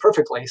 It fits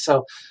perfectly."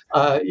 So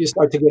you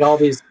start to get all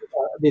these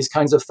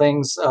kinds of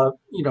things,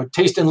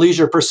 taste in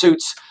leisure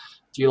pursuits.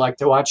 Do you like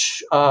to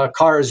watch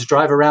cars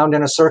drive around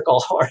in a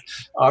circle,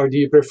 or do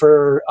you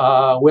prefer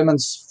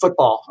women's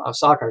football,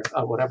 soccer,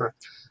 whatever?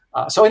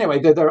 So anyway,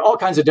 there are all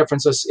kinds of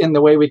differences in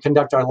the way we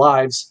conduct our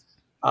lives,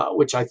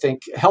 which I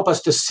think help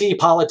us to see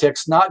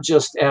politics not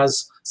just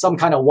as some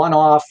kind of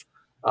one-off,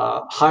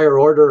 higher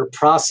order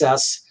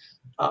process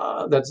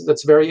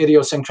that's very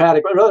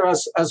idiosyncratic, but rather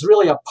as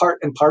really a part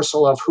and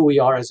parcel of who we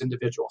are as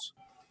individuals.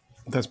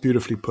 That's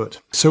beautifully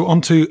put. So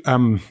on to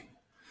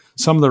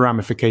some of the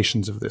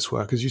ramifications of this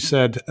work. As you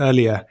said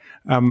earlier,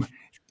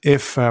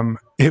 if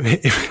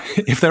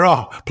there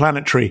are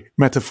planetary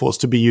metaphors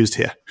to be used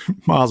here,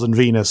 Mars and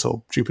Venus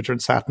or Jupiter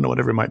and Saturn or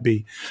whatever it might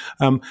be,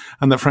 and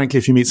that frankly,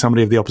 if you meet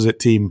somebody of the opposite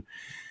team,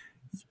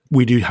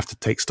 we do have to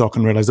take stock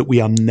and realize that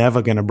we are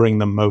never going to bring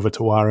them over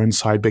to our own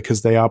side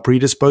because they are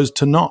predisposed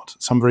to not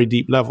at some very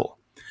deep level.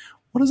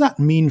 What does that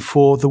mean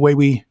for the way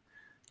we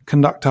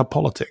conduct our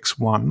politics,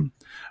 one?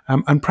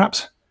 And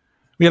perhaps,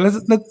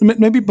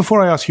 maybe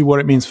before I ask you what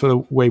it means for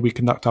the way we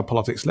conduct our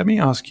politics, let me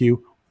ask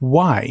you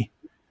why,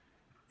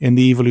 in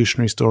the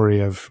evolutionary story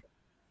of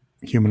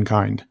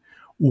humankind,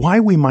 why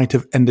we might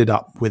have ended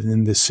up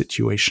within this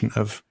situation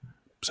of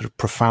sort of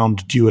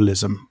profound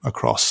dualism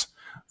across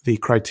the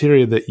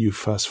criteria that you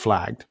first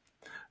flagged,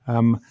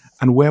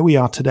 and where we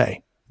are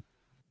today.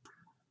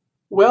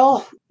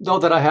 Well, know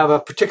that I have a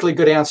particularly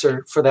good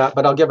answer for that,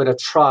 but I'll give it a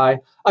try.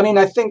 I mean,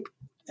 I think,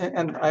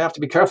 and I have to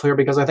be careful here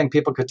because I think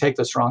people could take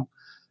this wrong,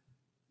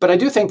 but I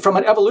do think from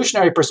an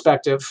evolutionary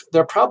perspective,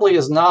 there probably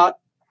is not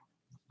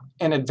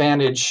an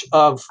advantage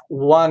of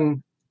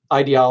one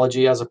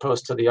ideology as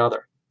opposed to the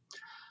other.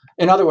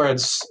 In other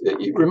words,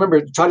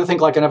 remember, try to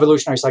think like an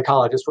evolutionary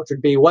psychologist, which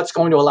would be what's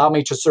going to allow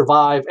me to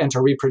survive and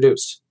to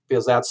reproduce,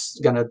 because that's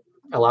going to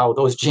allow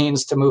those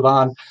genes to move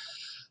on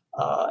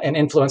and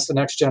influence the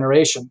next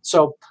generation.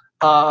 So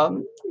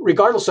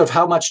regardless of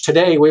how much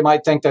today we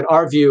might think that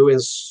our view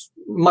is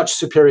much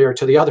superior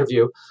to the other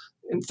view,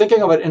 and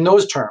thinking of it in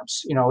those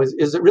terms,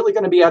 is it really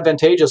going to be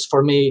advantageous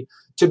for me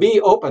to be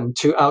open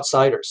to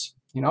outsiders?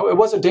 It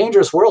was a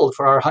dangerous world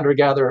for our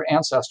hunter-gatherer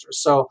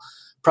ancestors. So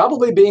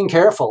probably being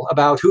careful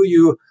about who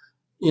you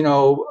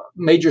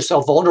made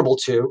yourself vulnerable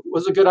to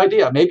was a good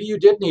idea. Maybe you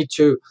did need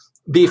to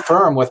be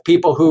firm with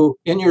people who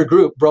in your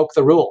group broke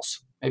the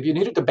rules. Maybe you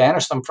needed to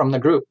banish them from the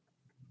group.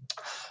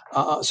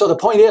 So the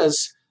point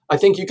is, I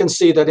think you can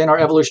see that in our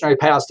evolutionary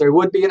past, there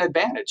would be an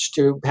advantage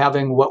to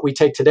having what we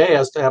take today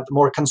as to have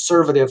more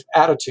conservative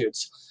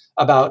attitudes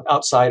about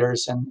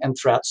outsiders and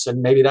threats.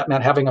 And maybe that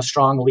meant having a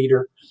strong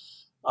leader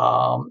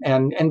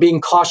and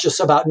being cautious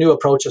about new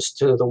approaches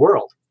to the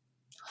world.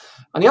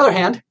 On the other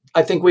hand,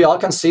 I think we all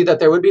can see that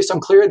there would be some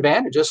clear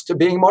advantages to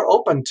being more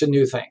open to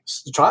new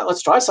things.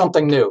 Let's try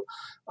something new.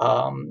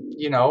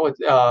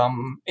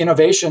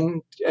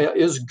 Innovation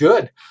is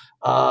good.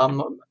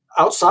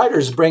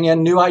 Outsiders bring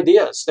in new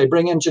ideas. They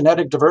bring in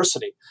genetic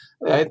diversity.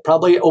 They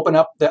probably open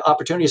up the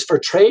opportunities for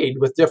trade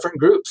with different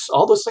groups.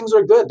 All those things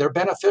are good. They're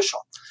beneficial.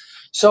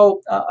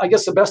 So I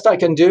guess the best I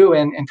can do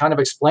in kind of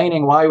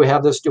explaining why we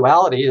have this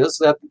duality is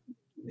that,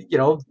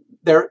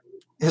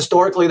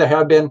 historically there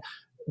have been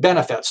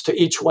benefits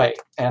to each way.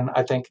 And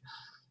I think,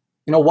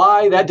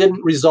 why that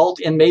didn't result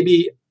in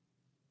maybe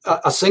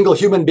a single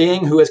human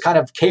being who is kind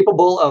of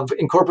capable of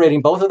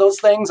incorporating both of those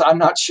things, I'm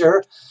not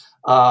sure.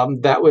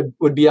 That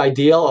would be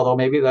ideal, although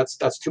maybe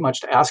that's too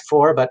much to ask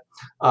for. But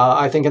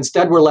I think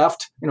instead we're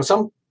left,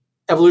 some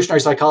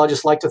evolutionary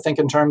psychologists like to think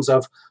in terms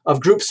of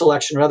group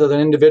selection rather than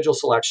individual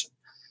selection.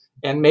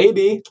 And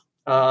maybe,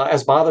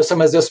 as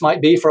bothersome as this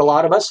might be for a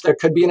lot of us, there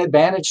could be an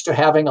advantage to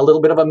having a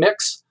little bit of a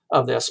mix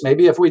of this.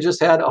 Maybe if we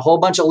just had a whole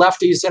bunch of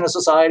lefties in a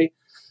society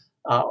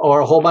or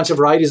a whole bunch of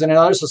righties in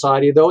another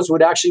society, those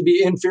would actually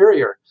be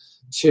inferior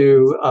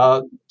to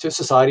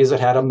societies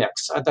that had a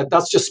mix.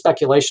 That's just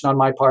speculation on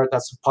my part.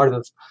 That's part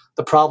of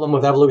the problem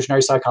with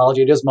evolutionary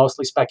psychology. It is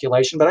mostly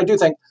speculation, but I do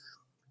think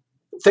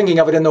thinking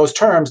of it in those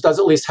terms does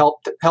at least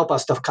help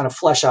us to kind of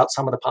flesh out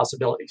some of the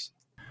possibilities.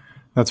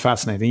 That's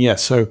fascinating.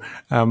 Yes. So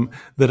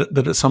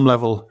that at some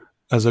level,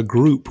 as a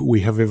group,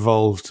 we have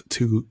evolved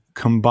to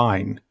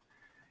combine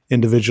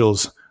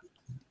individuals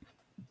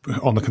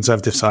on the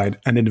conservative side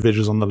and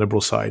individuals on the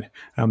liberal side,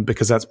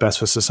 because that's best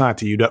for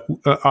society.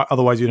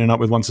 Otherwise, you'd end up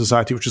with one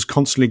society which is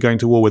constantly going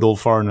to war with all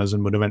foreigners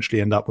and would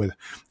eventually end up with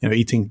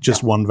eating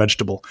just one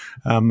vegetable,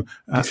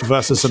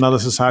 versus another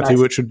society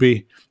which would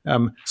be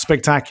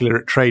spectacular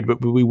at trade, but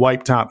would be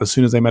wiped out as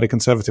soon as they met a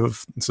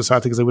conservative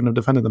society because they wouldn't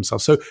have defended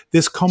themselves. So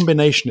this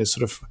combination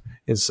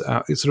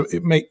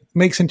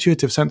makes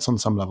intuitive sense on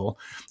some level.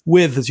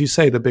 With, as you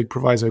say, the big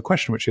proviso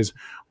question, which is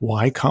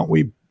why can't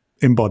we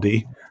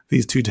embody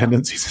these two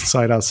tendencies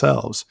inside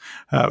ourselves,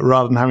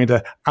 rather than having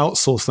to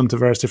outsource them to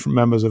various different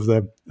members of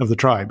the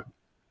tribe?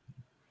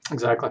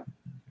 Exactly.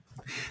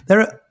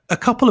 There are a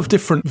couple of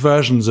different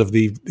versions of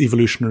the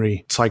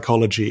evolutionary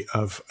psychology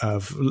of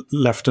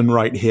left and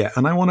right here,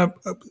 and I want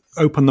to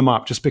open them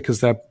up just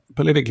because they're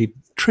politically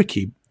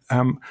tricky.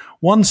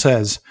 One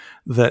says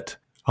that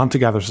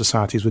hunter-gatherer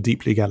societies were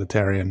deeply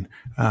egalitarian,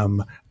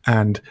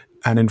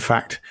 and in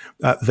fact,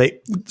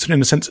 they,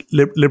 in a sense,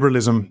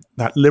 liberalism,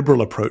 that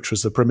liberal approach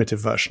was the primitive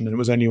version. And it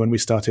was only when we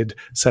started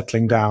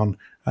settling down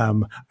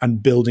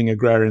and building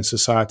agrarian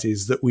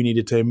societies that we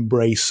needed to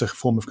embrace a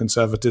form of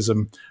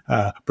conservatism,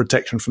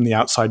 protection from the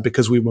outside,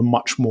 because we were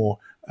much more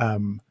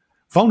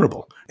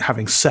vulnerable,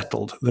 having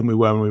settled, than we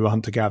were when we were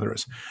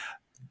hunter-gatherers.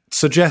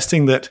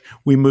 Suggesting that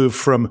we move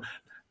from,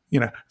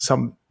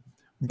 some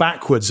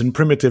backwards and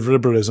primitive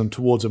liberalism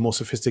towards a more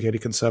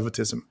sophisticated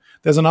conservatism.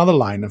 There's another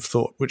line of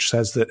thought which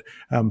says that,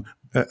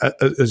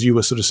 as you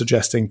were sort of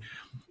suggesting,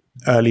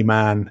 early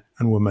man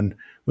and woman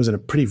was in a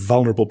pretty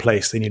vulnerable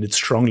place. They needed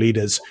strong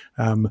leaders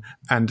and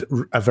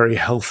a very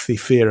healthy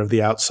fear of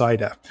the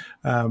outsider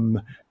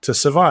to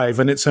survive.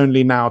 And it's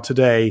only now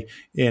today,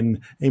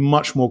 in a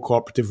much more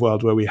cooperative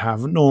world where we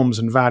have norms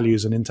and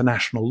values and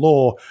international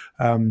law,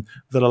 that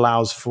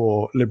allows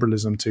for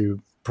liberalism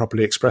to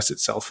properly express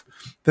itself.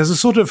 There's a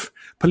sort of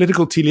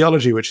political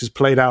teleology which is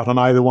played out on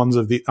either one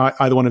of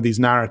these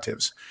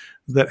narratives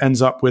that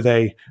ends up with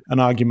an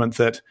argument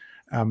that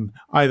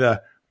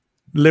either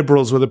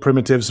liberals were the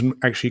primitives and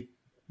actually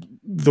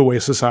the way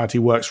society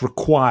works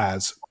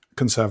requires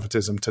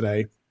conservatism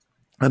today,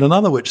 and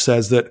another which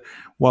says that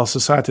while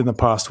society in the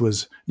past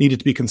needed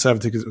to be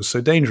conservative because it was so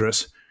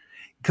dangerous,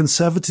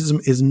 conservatism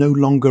is no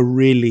longer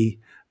really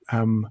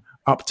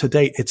up to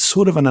date. It's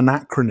sort of an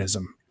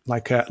anachronism,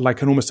 like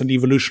almost an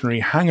evolutionary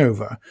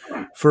hangover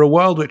for a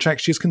world which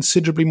actually is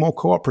considerably more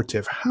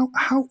cooperative.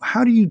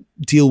 How do you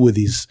deal with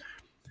these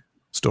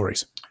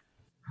stories?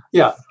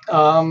 Yeah.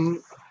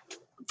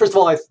 First of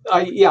all,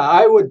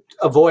 I would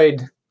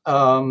avoid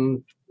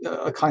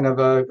a kind of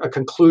a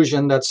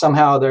conclusion that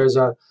somehow there's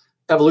a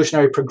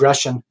evolutionary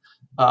progression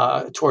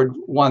toward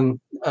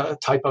one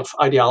type of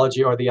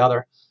ideology or the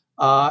other.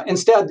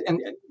 Instead,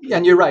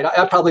 and you're right,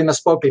 I probably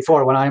misspoke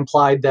before when I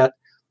implied that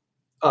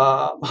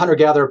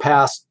hunter-gatherer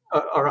past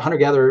or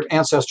hunter-gatherer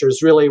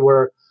ancestors really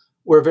were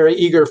very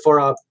eager for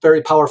a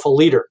very powerful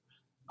leader.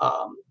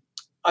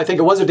 I think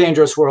it was a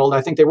dangerous world.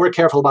 I think they were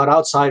careful about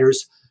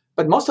outsiders,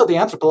 but most of the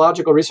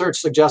anthropological research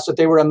suggests that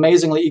they were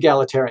amazingly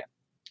egalitarian.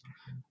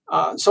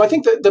 So I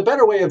think the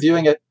better way of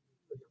viewing it,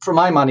 for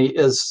my money,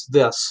 is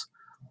this.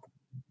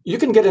 You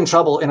can get in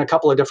trouble in a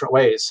couple of different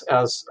ways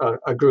as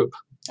a group,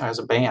 as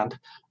a band.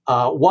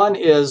 One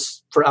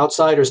is for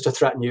outsiders to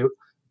threaten you,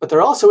 but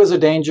there also is a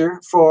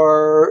danger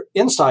for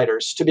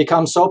insiders to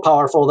become so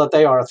powerful that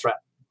they are a threat.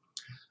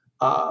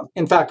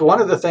 In fact,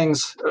 one of the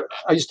things,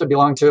 I used to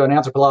belong to an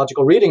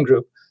anthropological reading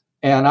group,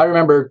 and I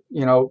remember,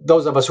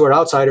 those of us who are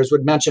outsiders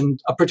would mention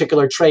a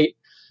particular trait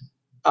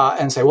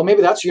and say, well,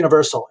 maybe that's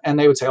universal. And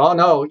they would say, oh,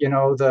 no,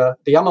 the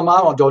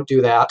Yamamamo don't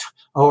do that,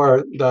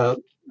 or the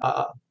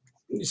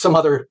some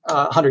other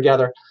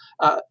hunter-gatherer.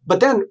 But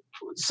then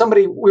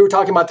we were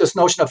talking about this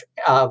notion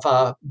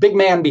of big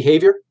man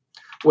behavior,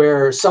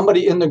 where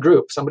somebody in the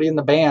group, somebody in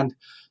the band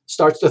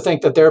starts to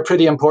think that they're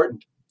pretty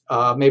important.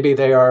 Maybe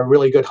they are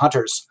really good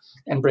hunters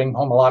and bring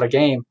home a lot of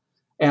game.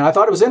 And I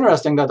thought it was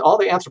interesting that all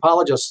the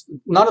anthropologists,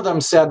 none of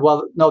them said,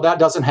 well, no, that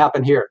doesn't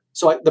happen here.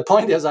 So the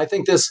point is, I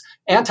think this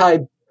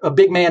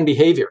anti-big man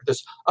behavior,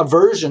 this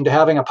aversion to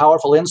having a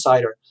powerful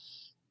insider,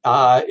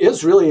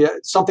 is really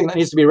something that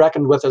needs to be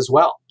reckoned with as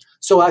well.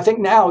 So I think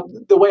now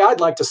the way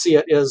I'd like to see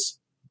it is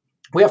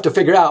we have to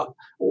figure out,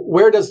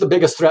 where does the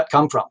biggest threat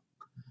come from?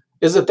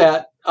 Is it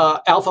that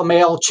alpha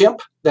male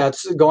chimp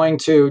that's going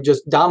to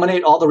just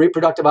dominate all the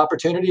reproductive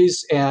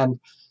opportunities and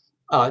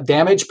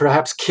damage,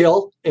 perhaps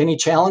kill any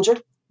challenger?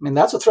 I mean,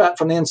 that's a threat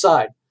from the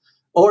inside.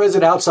 Or is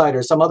it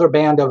outsiders, some other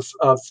band of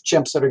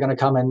chimps that are going to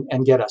come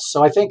and get us?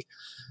 So I think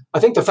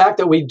the fact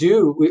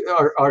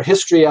that our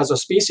history as a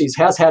species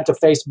has had to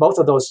face both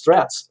of those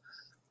threats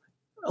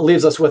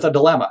leaves us with a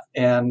dilemma.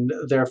 And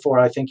therefore,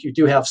 I think you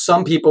do have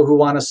some people who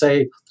want to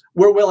say,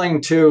 we're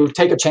willing to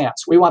take a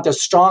chance. We want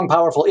this strong,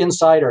 powerful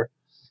insider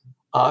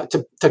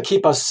to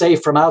keep us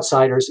safe from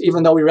outsiders,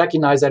 even though we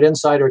recognize that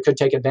insider could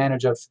take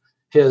advantage of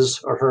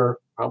his or her,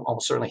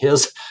 almost certainly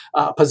his,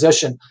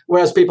 position.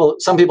 Whereas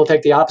some people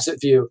take the opposite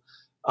view.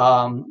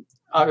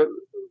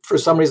 For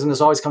some reason,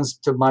 this always comes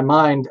to my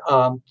mind.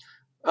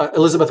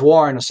 Elizabeth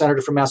Warren, a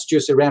senator from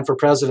Massachusetts, who ran for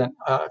president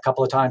a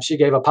couple of times. She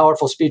gave a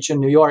powerful speech in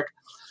New York.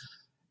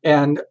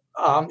 And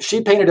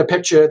she painted a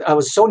picture that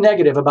was so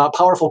negative about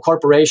powerful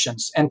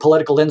corporations and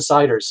political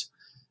insiders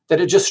that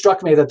it just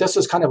struck me that this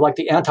is kind of like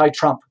the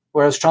anti-Trump,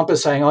 whereas Trump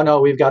is saying, oh, no,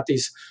 we've got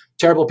these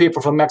terrible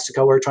people from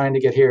Mexico who are trying to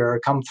get here or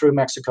come through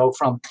Mexico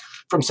from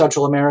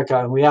Central America,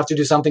 and we have to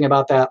do something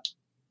about that.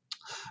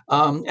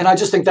 And I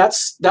just think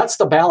that's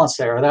the balance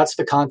there. That's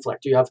the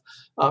conflict. You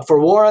have, for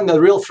Warren, the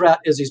real threat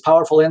is these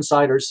powerful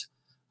insiders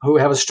who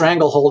have a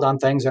stranglehold on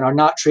things and are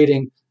not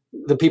treating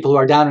the people who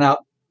are down and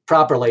out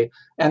properly.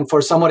 And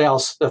for someone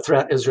else, the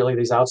threat is really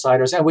these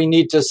outsiders. And we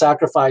need to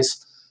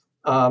sacrifice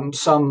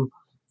some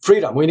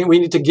freedom. We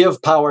need to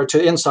give power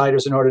to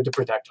insiders in order to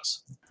protect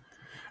us.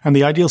 And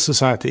the ideal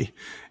society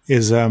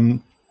is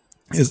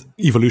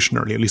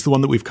evolutionarily, at least the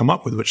one that we've come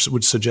up with, which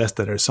would suggest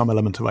that there's some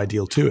element of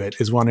ideal to it,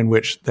 is one in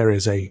which there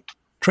is a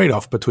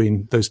trade-off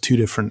between those two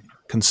different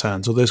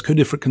concerns, or those two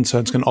different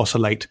concerns can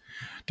oscillate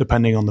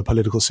depending on the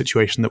political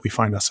situation that we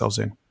find ourselves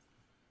in.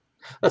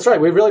 That's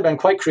right. We've really been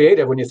quite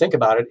creative when you think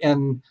about it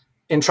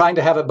in trying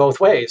to have it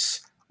both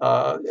ways.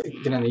 In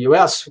the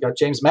U.S., we've got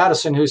James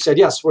Madison, who said,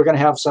 yes, we're going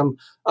to have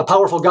a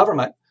powerful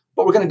government,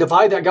 but we're going to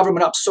divide that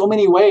government up so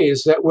many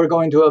ways that we're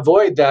going to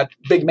avoid that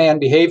big man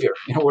behavior.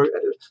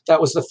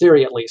 That was the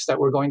theory, at least, that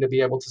we're going to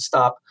be able to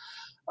stop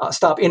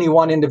any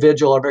one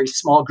individual or very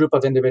small group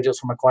of individuals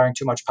from acquiring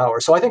too much power.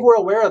 So I think we're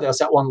aware of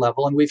this at one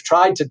level, and we've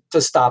tried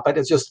to stop it.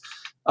 It's just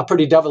a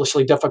pretty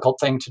devilishly difficult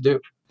thing to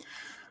do.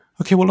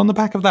 Okay, well, on the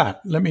back of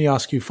that, let me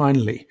ask you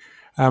finally,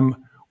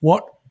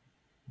 what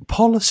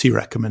policy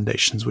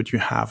recommendations would you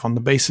have on the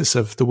basis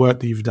of the work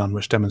that you've done,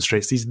 which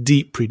demonstrates these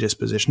deep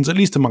predispositions, at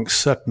least amongst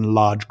certain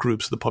large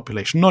groups of the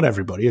population? Not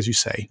everybody, as you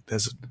say.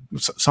 There's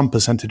some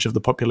percentage of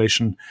the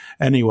population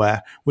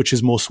anywhere which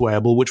is more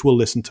swayable, which will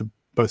listen to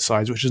both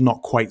sides, which is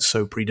not quite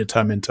so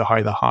predetermined to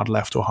either hard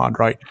left or hard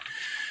right.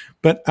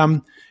 But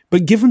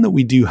given that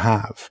we do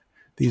have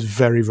these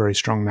very, very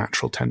strong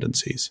natural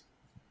tendencies,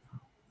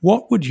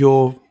 what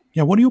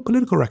are your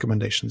political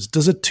recommendations?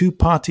 Does a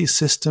two-party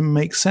system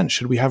make sense?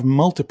 Should we have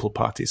multiple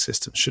party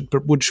systems? Should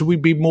we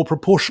be more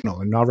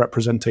proportional in our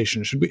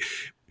representation?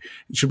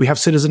 Should we have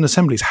citizen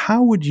assemblies?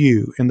 How would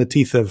you, in the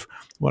teeth of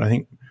what I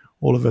think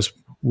all of us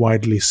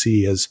widely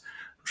see as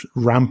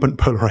rampant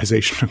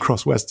polarization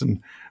across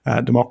Western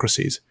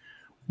democracies,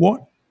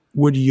 what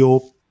would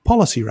your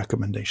policy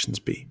recommendations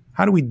be?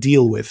 How do we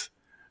deal with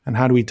and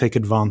how do we take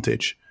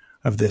advantage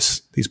of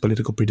these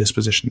political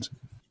predispositions?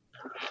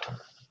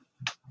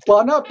 Well,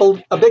 I'm not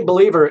a big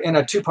believer in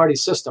a two-party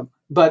system,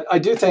 but I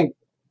do think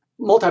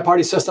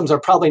multi-party systems are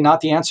probably not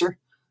the answer.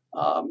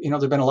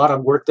 There's been a lot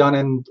of work done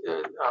in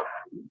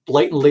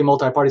blatantly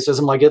multi-party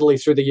system like Italy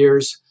through the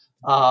years,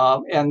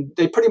 and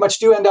they pretty much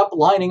do end up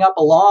lining up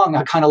along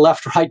a kind of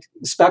left-right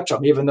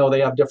spectrum, even though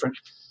they have different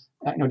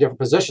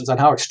positions on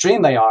how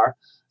extreme they are.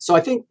 So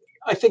I think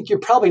you're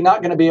probably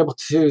not going to be able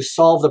to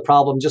solve the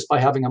problem just by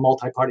having a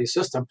multi-party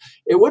system.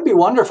 It would be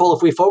wonderful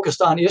if we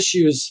focused on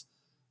issues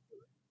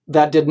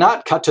that did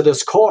not cut to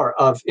this core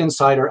of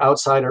insider,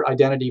 outsider,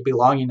 identity,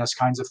 belongingness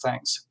kinds of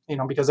things.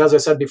 Because as I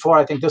said before,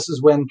 I think this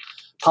is when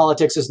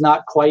politics is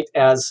not quite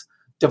as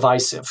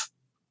divisive.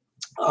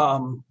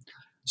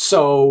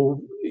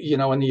 So,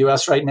 in the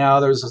U.S. right now,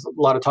 there's a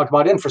lot of talk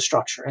about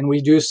infrastructure, and we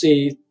do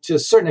see to a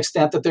certain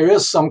extent that there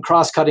is some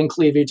cross-cutting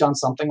cleavage on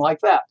something like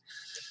that.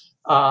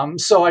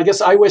 So I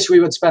guess I wish we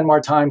would spend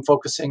more time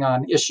focusing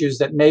on issues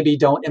that maybe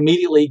don't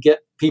immediately get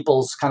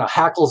people's kind of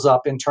hackles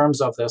up in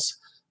terms of this,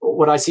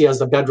 what I see as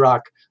the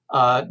bedrock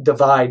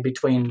divide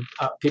between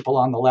people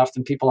on the left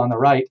and people on the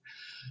right.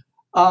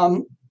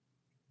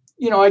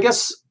 I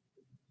guess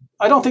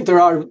I don't think there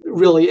are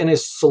really any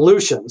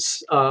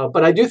solutions,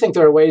 but I do think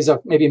there are ways of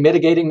maybe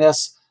mitigating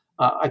this.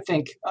 I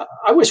think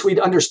I wish we'd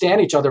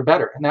understand each other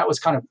better, and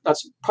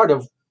that's part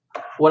of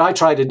what I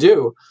try to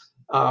do.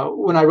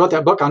 When I wrote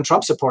that book on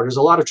Trump supporters,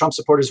 a lot of Trump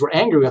supporters were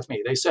angry with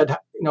me. They said,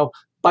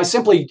 by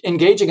simply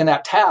engaging in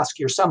that task,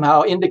 you're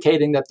somehow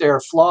indicating that they're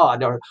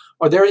flawed or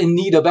they're in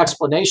need of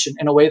explanation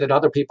in a way that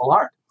other people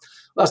aren't.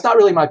 Well, that's not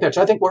really my pitch.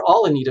 I think we're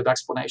all in need of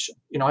explanation.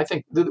 I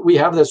think that we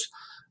have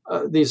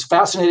these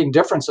fascinating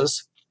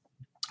differences,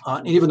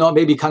 even though it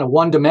may be kind of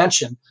one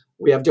dimension,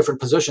 we have different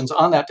positions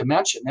on that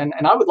dimension. And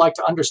I would like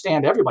to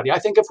understand everybody. I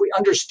think if we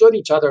understood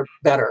each other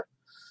better,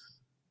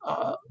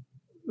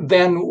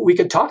 then we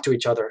could talk to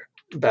each other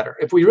better.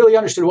 If we really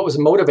understood what was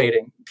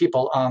motivating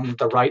people on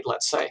the right,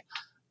 let's say,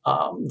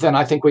 then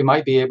I think we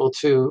might be able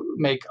to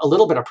make a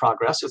little bit of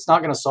progress. It's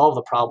not going to solve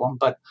the problem,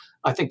 but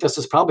I think this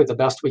is probably the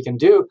best we can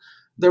do.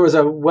 There was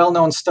a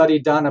well-known study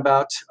done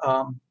about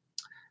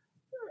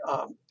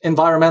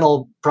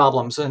environmental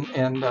problems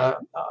and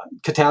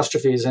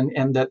catastrophes,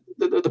 and that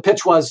the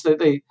pitch was that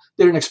they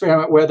did an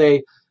experiment where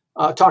they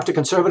talked to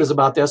conservatives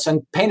about this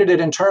and painted it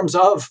in terms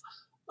of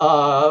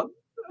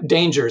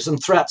dangers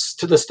and threats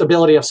to the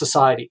stability of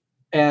society.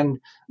 And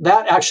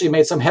that actually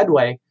made some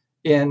headway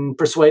in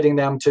persuading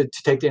them to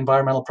take the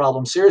environmental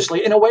problem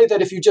seriously in a way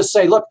that if you just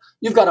say, look,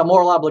 you've got a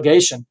moral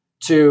obligation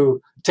to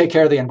take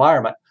care of the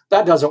environment,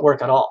 that doesn't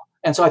work at all.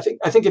 And so I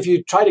think if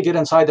you try to get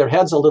inside their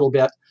heads a little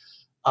bit,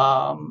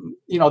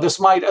 this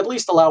might at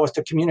least allow us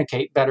to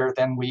communicate better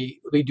than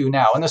we do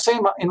now. And the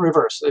same in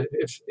reverse.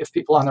 If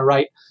people on the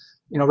right,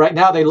 right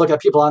now they look at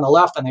people on the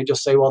left and they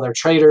just say, well, they're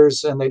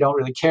traitors and they don't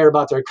really care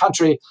about their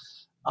country.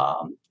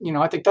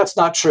 I think that's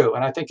not true.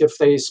 And I think if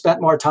they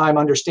spent more time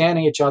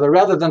understanding each other,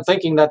 rather than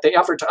thinking that the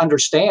effort to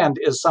understand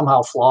is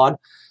somehow flawed,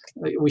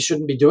 we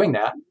shouldn't be doing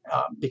that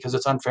because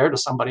it's unfair to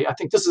somebody. I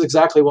think this is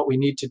exactly what we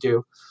need to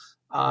do.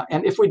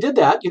 And if we did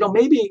that,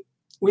 maybe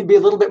we'd be a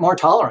little bit more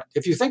tolerant.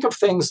 If you think of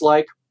things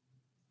like,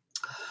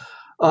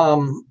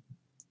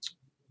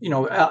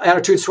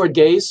 attitudes toward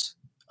gays,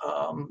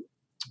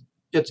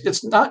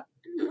 it's not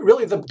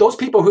really those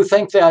people who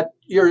think that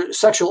your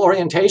sexual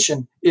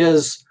orientation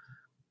is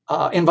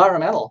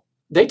environmental.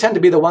 They tend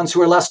to be the ones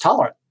who are less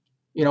tolerant.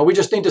 We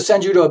just need to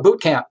send you to a boot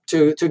camp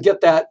to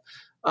get that,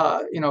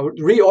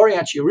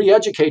 reorient you,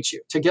 re-educate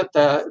you, to get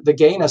the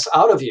gayness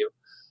out of you.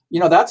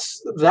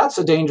 That's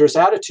a dangerous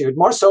attitude,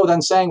 more so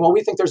than saying, well,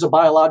 we think there's a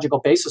biological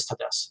basis to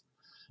this.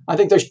 I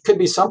think there could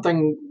be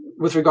something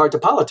with regard to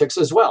politics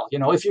as well.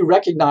 If you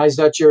recognize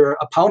that your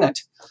opponent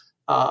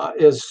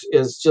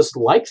is just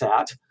like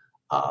that,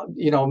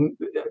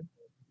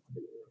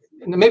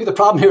 maybe the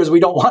problem here is we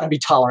don't want to be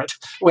tolerant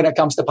when it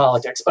comes to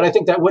politics, but I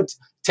think that would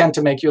tend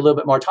to make you a little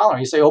bit more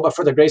tolerant. You say, oh, but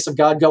for the grace of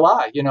God, go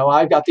I.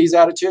 I've got these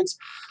attitudes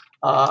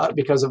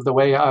because of the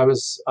way I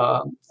was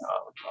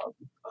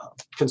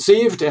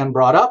conceived and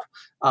brought up,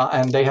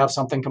 and they have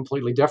something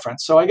completely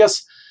different. So I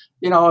guess,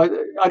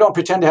 I don't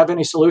pretend to have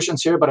any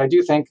solutions here, but I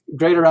do think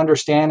greater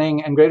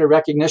understanding and greater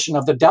recognition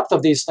of the depth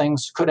of these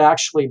things could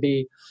actually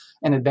be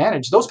an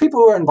advantage. Those people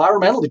who are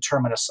environmental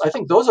determinists, I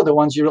think those are the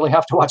ones you really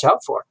have to watch out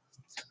for.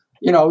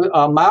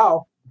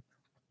 Mao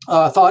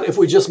thought if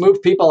we just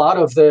moved people out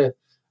of the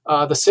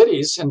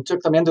cities and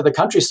took them into the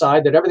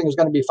countryside, that everything was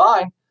going to be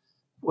fine.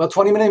 Well,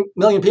 20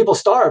 million people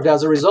starved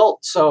as a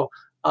result. So,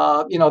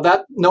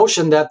 that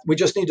notion that we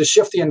just need to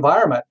shift the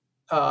environment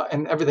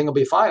and everything will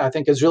be fine, I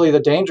think is really the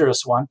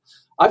dangerous one.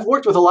 I've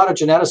worked with a lot of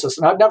geneticists,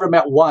 and I've never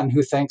met one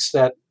who thinks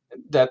that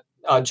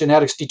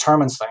genetics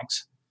determines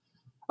things.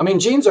 I mean,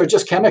 genes are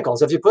just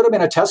chemicals. If you put them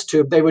in a test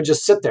tube, they would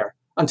just sit there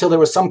until there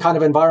was some kind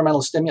of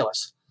environmental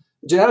stimulus.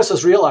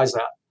 Geneticists realize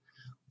that.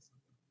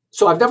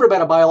 So I've never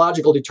met a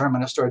biological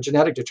determinist or a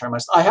genetic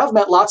determinist. I have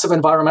met lots of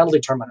environmental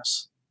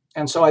determinists.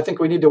 And so I think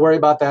we need to worry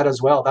about that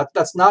as well.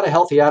 That's not a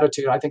healthy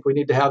attitude. I think we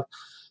need to have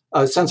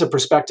a sense of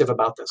perspective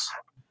about this.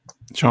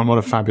 John, what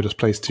a fabulous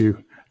place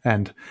to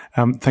end.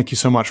 Thank you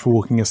so much for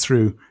walking us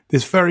through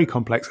this very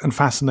complex and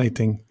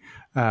fascinating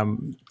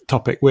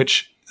topic,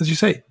 which, as you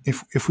say,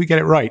 if we get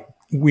it right,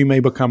 we may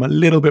become a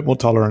little bit more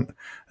tolerant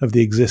of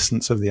the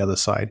existence of the other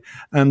side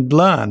and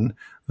learn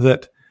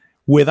that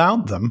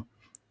without them,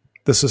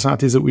 the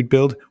societies that we'd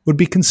build would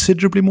be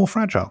considerably more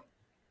fragile.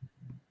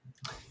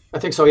 I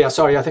think so, yeah.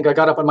 Sorry, I think I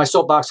got up on my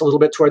soapbox a little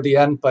bit toward the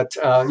end, but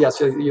yes,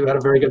 you had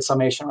a very good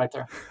summation right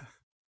there.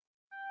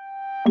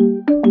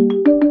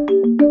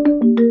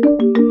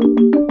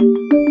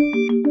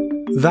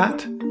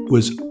 That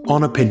was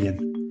On Opinion,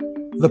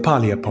 the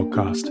Parlia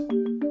podcast.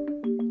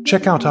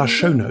 Check out our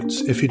show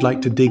notes if you'd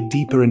like to dig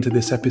deeper into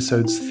this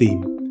episode's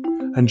theme,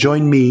 and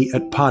join me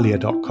at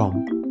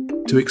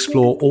parlia.com to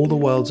explore all the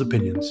world's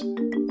opinions.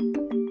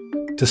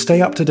 To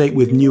stay up to date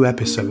with new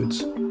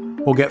episodes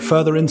or get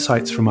further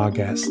insights from our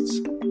guests,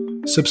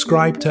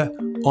 subscribe to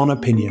On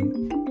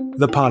Opinion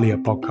the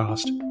Parlia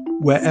podcast,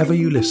 wherever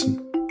you listen,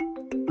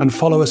 and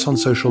follow us on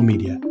social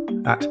media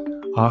at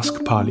Ask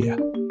Parlia.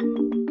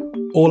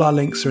 All our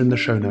links are in the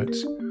show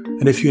notes,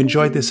 and if you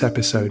enjoyed this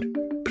episode,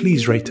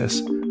 please rate us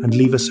and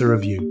leave us a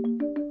review.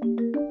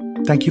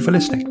 Thank you for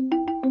listening.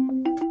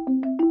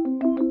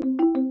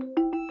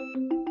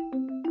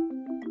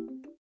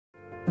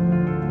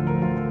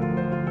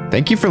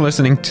 Thank you for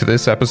listening to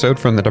this episode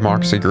from the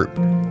Democracy Group.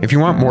 If you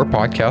want more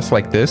podcasts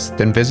like this,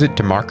 then visit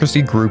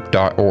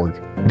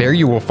democracygroup.org. There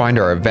you will find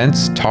our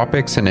events,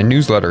 topics, and a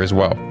newsletter as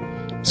well.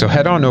 So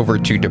head on over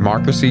to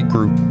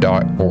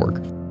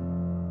democracygroup.org.